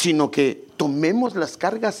 sino que tomemos las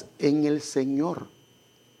cargas en el Señor.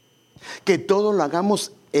 Que todo lo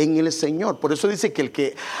hagamos en el Señor. Por eso dice que el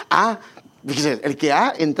que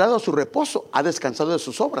ha entrado a su reposo ha descansado de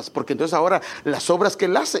sus obras, porque entonces ahora las obras que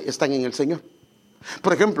él hace están en el Señor.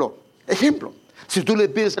 Por ejemplo, si tú le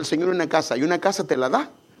pides al Señor una casa y una casa te la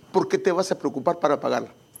da, ¿por qué te vas a preocupar para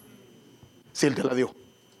pagarla? Si Él te la dio,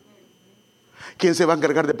 ¿quién se va a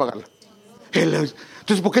encargar de pagarla? Él.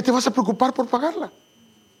 Entonces, ¿por qué te vas a preocupar por pagarla?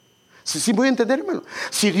 Sí, voy a entender, hermano.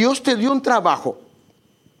 Si Dios te dio un trabajo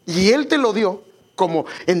y Él te lo dio, como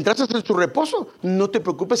entraste en su reposo, no te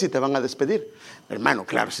preocupes si te van a despedir. Hermano,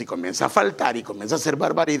 claro, si comienza a faltar y comienza a hacer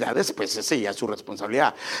barbaridades, pues esa ya es su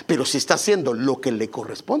responsabilidad. Pero si está haciendo lo que le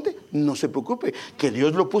corresponde, no se preocupe, que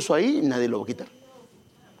Dios lo puso ahí y nadie lo va a quitar.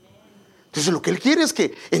 Entonces lo que Él quiere es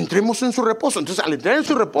que entremos en su reposo. Entonces al entrar en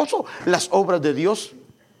su reposo, las obras de Dios,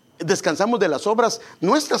 descansamos de las obras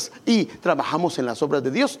nuestras y trabajamos en las obras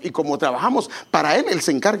de Dios. Y como trabajamos para Él, Él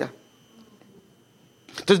se encarga.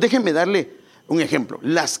 Entonces déjenme darle un ejemplo.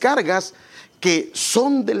 Las cargas que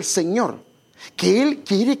son del Señor, que Él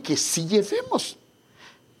quiere que sí llevemos.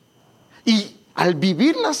 Y al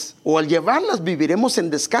vivirlas o al llevarlas, viviremos en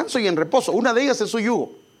descanso y en reposo. Una de ellas es su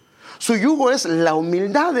yugo. Su yugo es la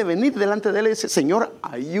humildad de venir delante de Él y decir, Señor,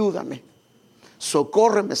 ayúdame,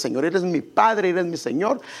 socórreme, Señor, eres mi Padre, eres mi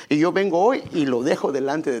Señor, y yo vengo hoy y lo dejo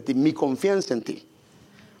delante de ti, mi confianza en ti.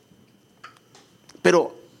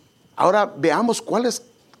 Pero ahora veamos cuáles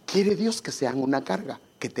quiere Dios que sean una carga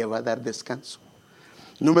que te va a dar descanso.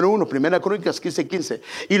 Número 1, Primera Crónicas 15:15.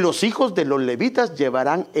 Y los hijos de los levitas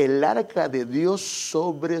llevarán el arca de Dios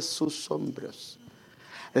sobre sus hombros.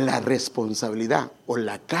 La responsabilidad o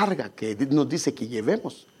la carga que nos dice que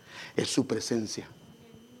llevemos es su presencia.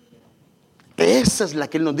 Esa es la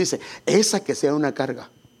que Él nos dice, esa que sea una carga.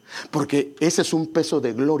 Porque ese es un peso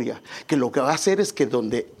de gloria, que lo que va a hacer es que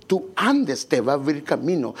donde tú andes te va a abrir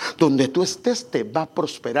camino, donde tú estés te va a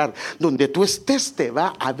prosperar, donde tú estés te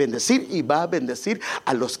va a bendecir y va a bendecir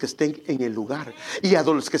a los que estén en el lugar. Y a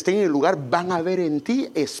los que estén en el lugar van a ver en ti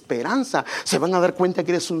esperanza, se van a dar cuenta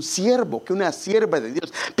que eres un siervo, que una sierva de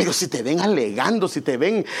Dios. Pero si te ven alegando, si te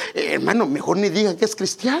ven, hermano, mejor ni diga que es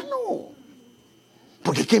cristiano.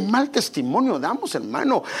 Porque qué mal testimonio damos,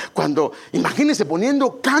 hermano, cuando, imagínense,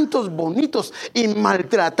 poniendo cantos bonitos y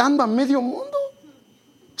maltratando a medio mundo.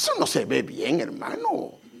 Eso no se ve bien,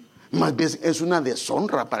 hermano. Más bien es una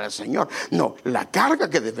deshonra para el Señor. No, la carga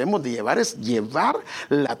que debemos de llevar es llevar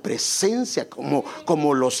la presencia,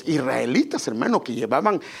 como los israelitas, hermano, que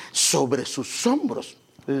llevaban sobre sus hombros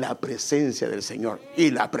la presencia del Señor.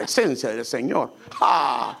 Y la presencia del Señor,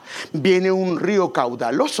 viene un río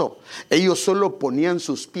caudaloso. Ellos solo ponían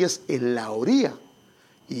sus pies en la orilla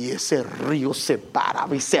y ese río se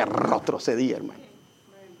paraba y se retrocedía, hermano.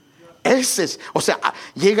 O sea,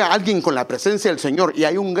 llega alguien con la presencia del Señor y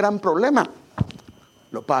hay un gran problema,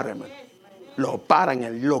 lo para, hermano. Lo para,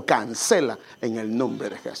 lo cancela en el nombre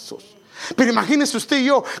de Jesús. Pero imagínese usted y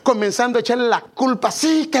yo comenzando a echarle la culpa.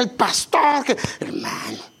 Sí, que el pastor,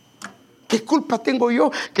 hermano, ¿qué culpa tengo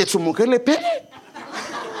yo que su mujer le pegue?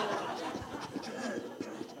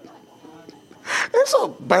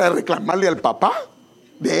 Eso para reclamarle al papá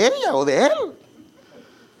de ella o de él.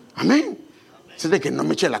 Amén. Es de que no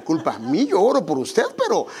me eche la culpa a mí, yo oro por usted,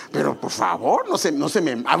 pero por favor,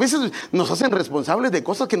 a veces nos hacen responsables de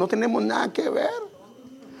cosas que no tenemos nada que ver.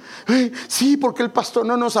 Sí, porque el pastor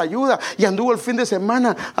no nos ayuda y anduvo el fin de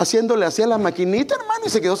semana haciéndole así a la maquinita, hermano, y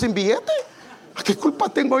se quedó sin billete. ¿Qué culpa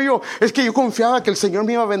tengo yo? Es que yo confiaba que el Señor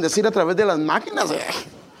me iba a bendecir a través de las máquinas.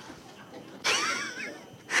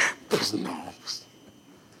 Pues no, pues.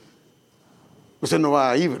 Usted no va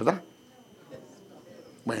ahí, ¿verdad?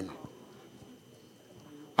 Bueno.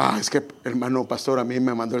 Es que, hermano pastor, a mí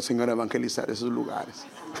me mandó el Señor a evangelizar esos lugares.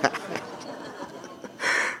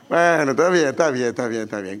 Bueno, está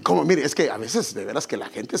bien. Como, mire, es que a veces de veras que la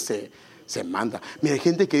gente se manda. Mire, hay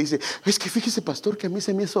gente que dice, es que fíjese, pastor, que a mí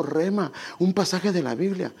se me hizo rema un pasaje de la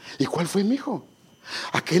Biblia. ¿Y cuál fue, mijo?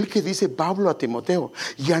 Aquel que dice Pablo a Timoteo,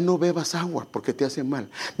 ya no bebas agua porque te hace mal,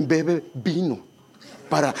 bebe vino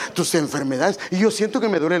para tus enfermedades. Y yo siento que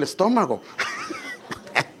me duele el estómago.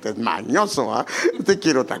 Este es mañoso, ¿ah? Usted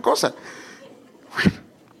quiere otra cosa.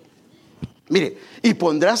 Bueno. Mire, y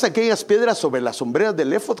pondrás aquellas piedras sobre las sombreras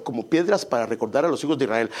del éfod como piedras para recordar a los hijos de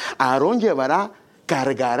Israel. Aarón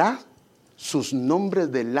cargará sus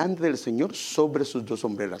nombres delante del Señor sobre sus dos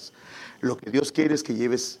sombreras. Lo que Dios quiere es que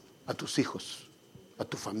lleves a tus hijos, a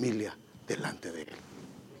tu familia, delante de Él.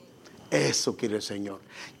 Eso quiere el Señor,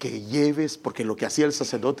 que lleves, porque lo que hacía el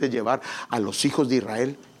sacerdote es llevar a los hijos de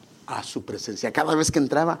Israel a su presencia. Cada vez que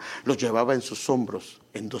entraba, los llevaba en sus hombros,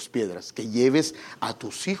 en dos piedras. Que lleves a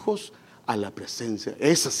tus hijos a la presencia.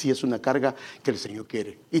 Esa sí es una carga que el Señor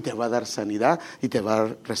quiere, y te va a dar sanidad y te va a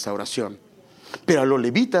dar restauración. Pero a los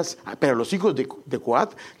levitas, pero a los hijos de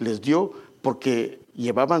Coat les dio, porque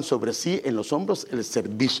llevaban sobre sí en los hombros el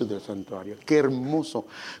servicio del santuario. Qué hermoso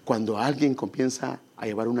cuando alguien comienza a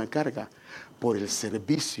llevar una carga por el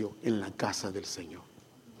servicio en la casa del Señor.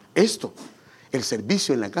 El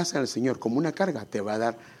servicio en la casa del Señor como una carga te va a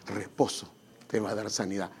dar reposo, te va a dar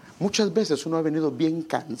sanidad. Muchas veces uno ha venido bien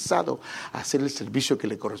cansado a hacer el servicio que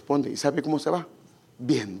le corresponde. ¿Y sabe cómo se va?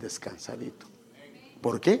 Bien descansadito.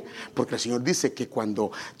 ¿Por qué? Porque el Señor dice que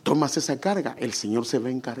cuando tomas esa carga, el Señor se va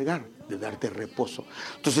a encargar de darte reposo.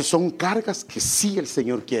 Entonces son cargas que sí el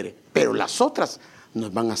Señor quiere, pero las otras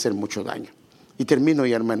nos van a hacer mucho daño. Y termino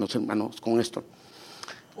ya, hermanos, con esto.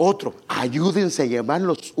 Otro, ayúdense a llevar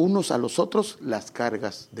los unos a los otros las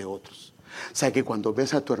cargas de otros. O sea que cuando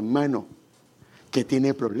ves a tu hermano que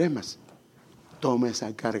tiene problemas, toma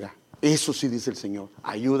esa carga. Eso sí dice el Señor,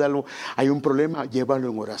 ayúdalo. Hay un problema, llévalo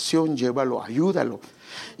en oración, ayúdalo.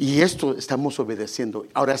 Y esto estamos obedeciendo.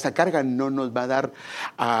 Ahora, esta carga no nos va a dar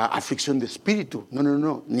aflicción de espíritu,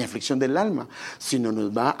 no, ni aflicción del alma, sino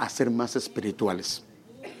nos va a hacer más espirituales.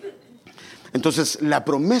 Entonces, la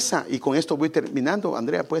promesa, y con esto voy terminando,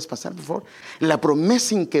 Andrea, ¿puedes pasar, por favor? La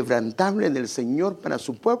promesa inquebrantable del Señor para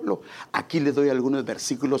su pueblo. Aquí le doy algunos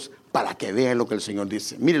versículos para que vean lo que el Señor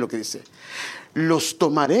dice. Mire lo que dice. Los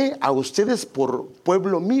tomaré a ustedes por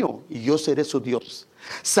pueblo mío y yo seré su Dios.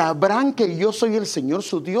 Sabrán que yo soy el Señor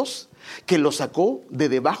su Dios, que los sacó de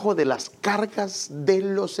debajo de las cargas de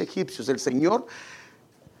los egipcios. El Señor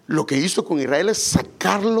lo que hizo con Israel es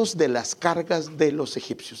sacarlos de las cargas de los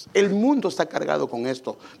egipcios. El mundo está cargado con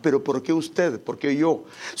esto. Pero ¿por qué usted? ¿Por qué yo?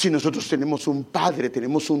 Si nosotros tenemos un Padre,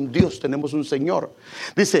 tenemos un Dios, tenemos un Señor.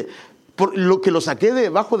 Dice, Por lo que los saqué de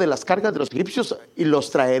debajo de las cargas de los egipcios y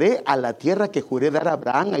los traeré a la tierra que juré dar a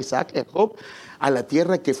Abraham, a Isaac y a Jacob, a la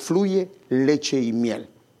tierra que fluye leche y miel.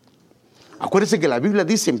 Acuérdense que la Biblia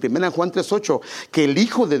dice en 1 Juan 3:8 que el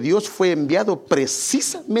Hijo de Dios fue enviado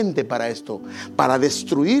precisamente para esto, para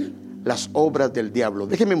destruir las obras del diablo.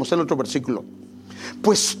 Déjenme mostrar otro versículo.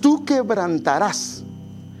 Pues tú quebrantarás.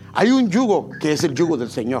 Hay un yugo que es el yugo del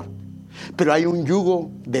Señor, pero hay un yugo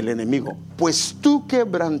del enemigo. Pues tú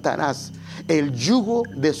quebrantarás el yugo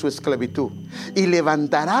de su esclavitud y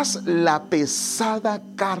levantarás la pesada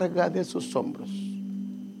carga de sus hombros.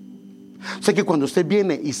 O sea que cuando usted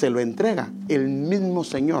viene y se lo entrega, el mismo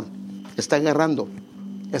Señor está agarrando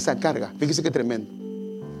esa carga. Fíjese qué tremendo.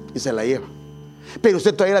 Y se la lleva. Pero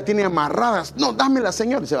usted todavía la tiene amarrada. No, dámela,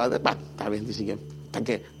 Señor. Y se va, está bien, dice, hasta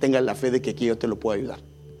que tengas la fe de que aquí yo te lo puedo ayudar.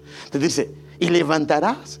 Entonces dice, y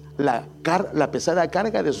levantarás la pesada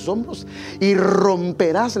carga de sus hombros y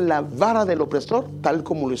romperás la vara del opresor, tal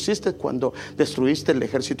como lo hiciste cuando destruiste el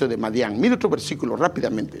ejército de Madián. Mira otro versículo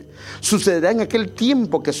rápidamente. Sucederá en aquel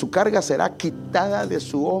tiempo que su carga será quitada de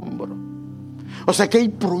su hombro. O sea que hay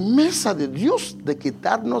promesa de Dios de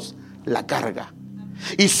quitarnos la carga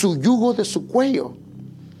y su yugo de su cuello.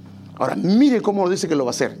 Ahora mire cómo dice que lo va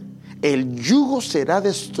a hacer. El yugo será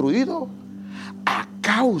destruido a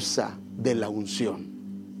causa de la unción.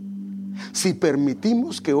 Si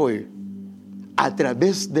permitimos que hoy, a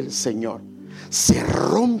través del Señor, se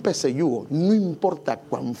rompe ese yugo, no importa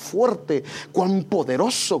cuán fuerte, cuán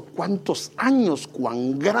poderoso, cuántos años,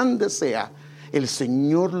 cuán grande sea, el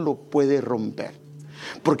Señor lo puede romper.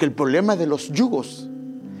 Porque el problema de los yugos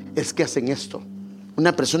es que hacen esto.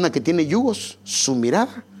 Una persona que tiene yugos, su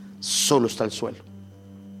mirada solo está al suelo,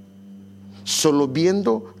 solo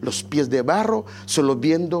viendo los pies de barro, solo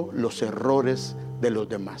viendo los errores de los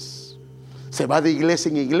demás. Se va de iglesia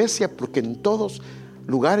en iglesia porque en todos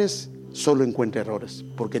lugares solo encuentra errores,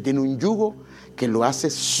 porque tiene un yugo que lo hace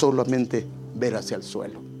solamente ver hacia el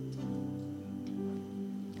suelo.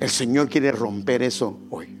 El Señor quiere romper eso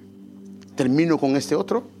hoy. Termino con este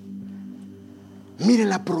otro. Mire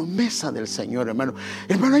la promesa del Señor, hermano.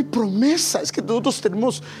 Hermano, hay promesa. Es que nosotros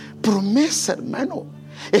tenemos promesa, hermano.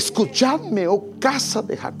 Escuchadme, oh casa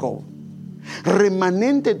de Jacob,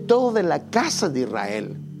 remanente todo de la casa de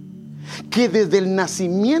Israel, que desde el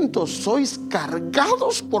nacimiento sois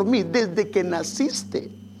cargados por mí. Desde que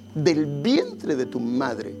naciste del vientre de tu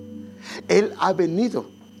madre, Él ha venido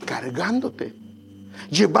cargándote,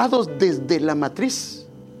 llevados desde la matriz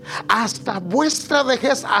hasta vuestra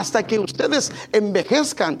vejez, hasta que ustedes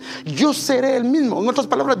envejezcan. Yo seré el mismo. En otras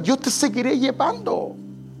palabras, yo te seguiré llevando.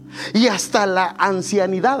 Y hasta la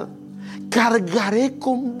ancianidad cargaré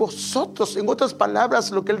con vosotros. En otras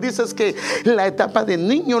palabras, lo que Él dice es que la etapa de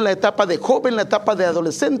niño, la etapa de joven, la etapa de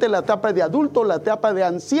adolescente, la etapa de adulto, la etapa de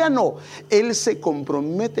anciano, Él se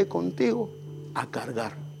compromete contigo a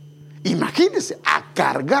cargar. Imagínese, a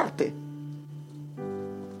cargarte.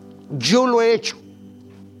 Yo lo he hecho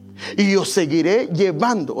y os seguiré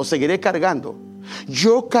llevando, os seguiré cargando.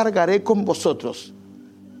 Yo cargaré con vosotros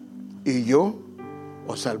y yo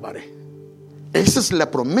os salvaré. Esa es la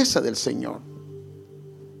promesa del Señor.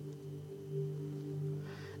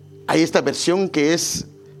 Hay esta versión que es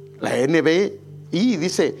la NBI y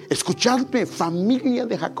dice: escuchadme, familia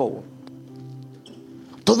de Jacob,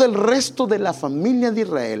 todo el resto de la familia de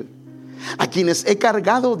Israel, a quienes he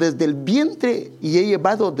cargado desde el vientre y he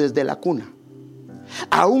llevado desde la cuna.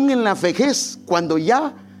 Aún en la vejez, cuando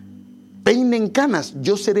ya peinen canas,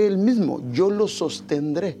 yo seré el mismo, yo los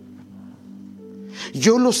sostendré.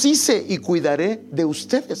 Yo los hice y cuidaré de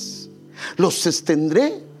ustedes, los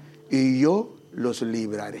sostendré y yo los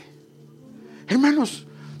libraré. Hermanos,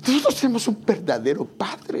 nosotros tenemos un verdadero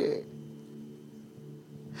Padre.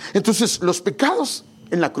 Entonces, los pecados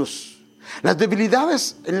en la cruz, las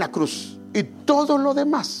debilidades en la cruz y todo lo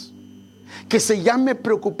demás que se llame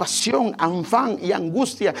preocupación, afán y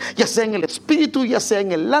angustia, ya sea en el espíritu, ya sea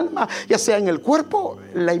en el alma, ya sea en el cuerpo,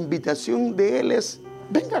 la invitación de Él es: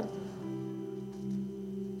 vengan,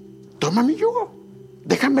 toma mi yugo,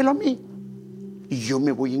 déjamelo a mí y yo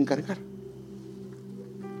me voy a encargar.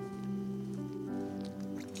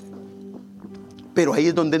 Pero ahí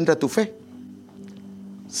es donde entra tu fe.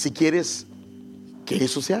 Si quieres que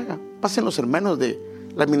eso se haga, pasen los hermanos de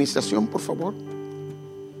la administración, por favor.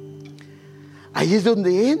 Ahí es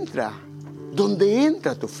donde entra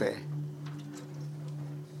tu fe.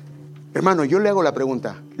 Hermano, yo le hago la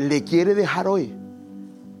pregunta: ¿le quiere dejar hoy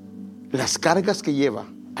las cargas que lleva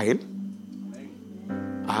a Él?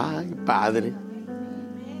 Ay, Padre,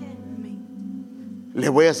 le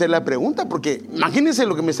voy a hacer la pregunta, porque imagínense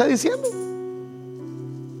lo que me está diciendo.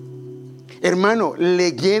 Hermano,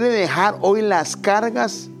 ¿le quiere dejar hoy las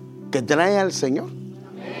cargas que trae al Señor?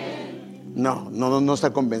 No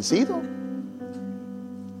está convencido.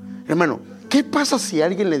 Hermano, ¿qué pasa si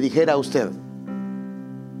alguien le dijera a usted: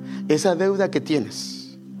 esa deuda que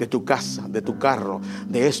tienes de tu casa, de tu carro,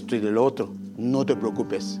 de esto y de lo otro, no te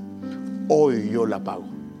preocupes, hoy yo la pago?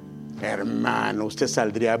 Hermano, usted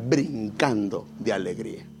saldría brincando de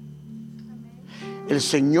alegría. El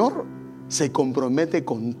Señor se compromete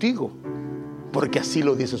contigo, porque así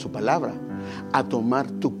lo dice su palabra, a tomar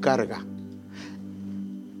tu carga.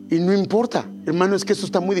 Y no importa, hermano, es que eso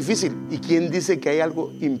está muy difícil. ¿Y quién dice que hay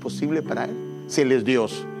algo imposible para Él? Si Él es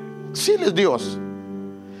Dios. Si Él es Dios.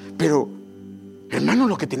 Pero, hermano,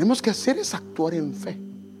 lo que tenemos que hacer es actuar en fe.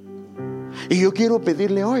 Y yo quiero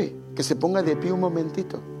pedirle hoy que se ponga de pie un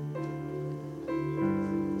momentito.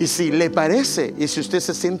 Y si le parece, y si usted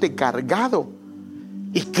se siente cargado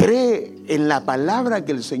y cree en la palabra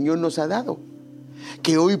que el Señor nos ha dado,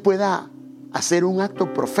 que hoy pueda hacer un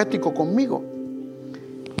acto profético conmigo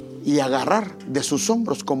y agarrar de sus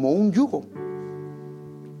hombros como un yugo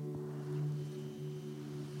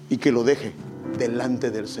y que lo deje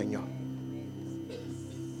delante del Señor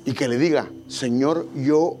y que le diga: Señor,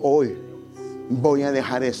 yo hoy voy a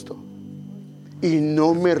dejar esto y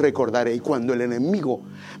no me recordaré. Y cuando el enemigo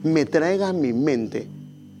me traiga a mi mente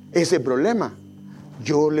ese problema,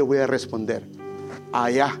 yo le voy a responder: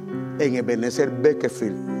 allá en Ebenezer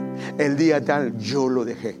Bakersfield, el día tal yo lo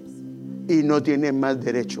dejé y no tiene más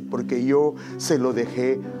derecho, porque yo se lo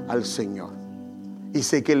dejé al Señor y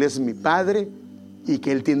sé que Él es mi Padre y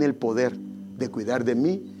que Él tiene el poder de cuidar de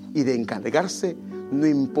mí y de encargarse, no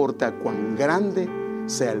importa cuán grande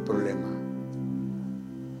sea el problema.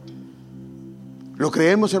 ¿Lo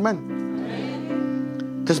creemos, hermano?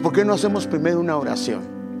 Entonces, ¿por qué no hacemos primero una oración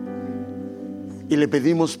y le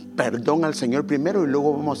pedimos perdón al Señor primero, y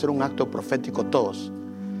luego vamos a hacer un acto profético todos?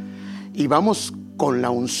 Y vamos con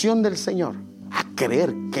la unción del Señor a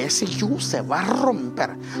creer que ese yugo se va a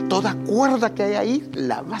romper. Toda cuerda que hay ahí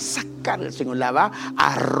la va a sacar el Señor, la va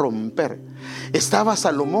a romper. Estaba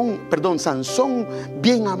Sansón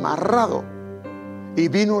bien amarrado, y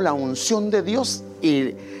vino la unción de Dios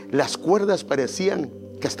y las cuerdas parecían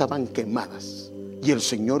que estaban quemadas. Y el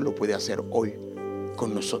Señor lo puede hacer hoy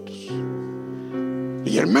con nosotros.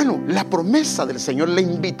 Y hermano, la promesa del Señor, la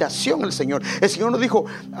invitación al Señor. El Señor nos dijo: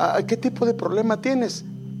 ¿qué tipo de problema tienes?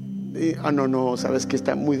 No, sabes que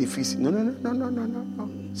está muy difícil. No.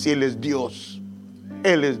 Si Él es Dios,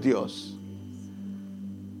 Él es Dios.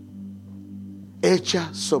 Echa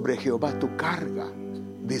sobre Jehová tu carga,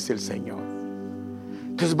 dice el Señor.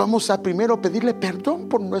 Entonces vamos a primero pedirle perdón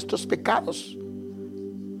por nuestros pecados,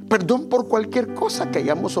 perdón por cualquier cosa que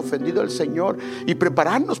hayamos ofendido al Señor, y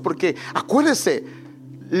prepararnos, porque acuérdese,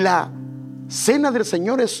 la cena del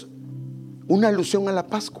Señor es una alusión a la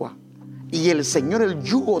Pascua. Y el Señor, el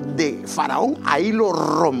yugo de Faraón, ahí lo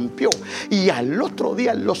rompió. Y al otro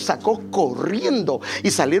día lo sacó corriendo.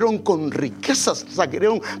 Y salieron con riquezas,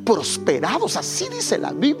 salieron prosperados. Así dice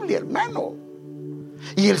la Biblia, hermano.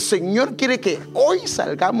 Y el Señor quiere que hoy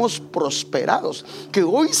salgamos prosperados, que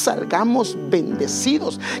hoy salgamos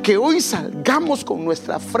bendecidos, que hoy salgamos con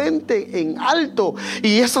nuestra frente en alto,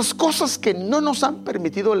 y esas cosas que no nos han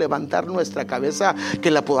permitido levantar nuestra cabeza, que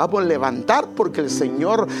la podamos levantar, porque el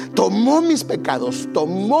Señor tomó mis pecados,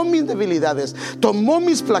 tomó mis debilidades, tomó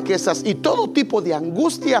mis flaquezas y todo tipo de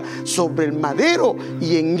angustia sobre el madero,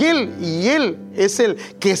 y en Él, y Él es el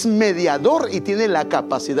que es mediador y tiene la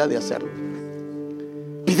capacidad de hacerlo.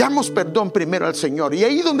 Pidamos perdón primero al Señor. Y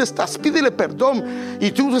ahí donde estás, pídele perdón.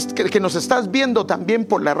 Y tú que nos estás viendo también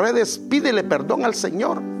por las redes, pídele perdón al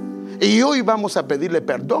Señor. Y hoy vamos a pedirle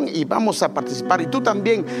perdón y vamos a participar. Y tú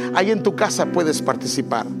también ahí en tu casa puedes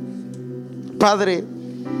participar. Padre,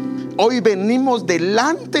 hoy venimos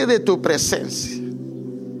delante de tu presencia.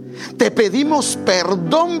 Te pedimos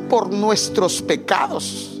perdón por nuestros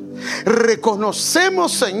pecados.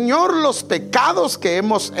 Reconocemos, Señor, los pecados que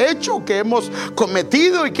hemos hecho, que hemos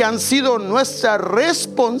cometido y que han sido nuestra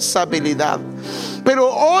responsabilidad.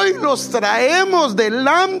 Pero hoy nos traemos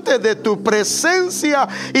delante de tu presencia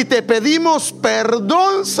y te pedimos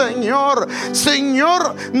perdón, Señor.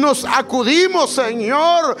 Señor, nos acudimos,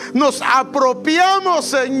 Señor, nos apropiamos,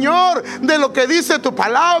 Señor, de lo que dice tu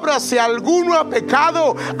palabra. Si alguno ha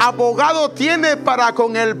pecado, abogado tiene para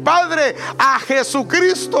con el Padre, a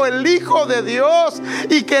Jesucristo, el Hijo de Dios,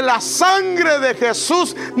 y que la sangre de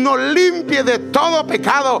Jesús nos limpie de todo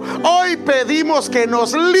pecado. Hoy pedimos que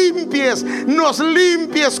nos limpies, nos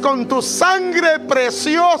limpies con tu sangre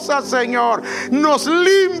preciosa, Señor. Nos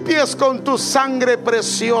limpies con tu sangre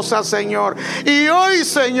preciosa, Señor. Y hoy,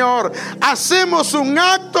 Señor, hacemos un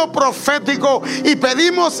acto profético y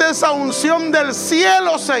pedimos esa unción del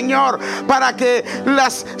cielo, Señor, para que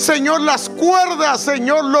las cuerdas,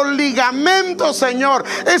 Señor, los ligamentos, Señor,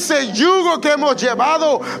 ese yugo que hemos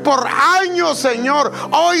llevado por años, Señor,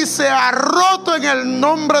 hoy se ha roto en el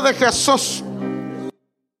nombre de Jesús.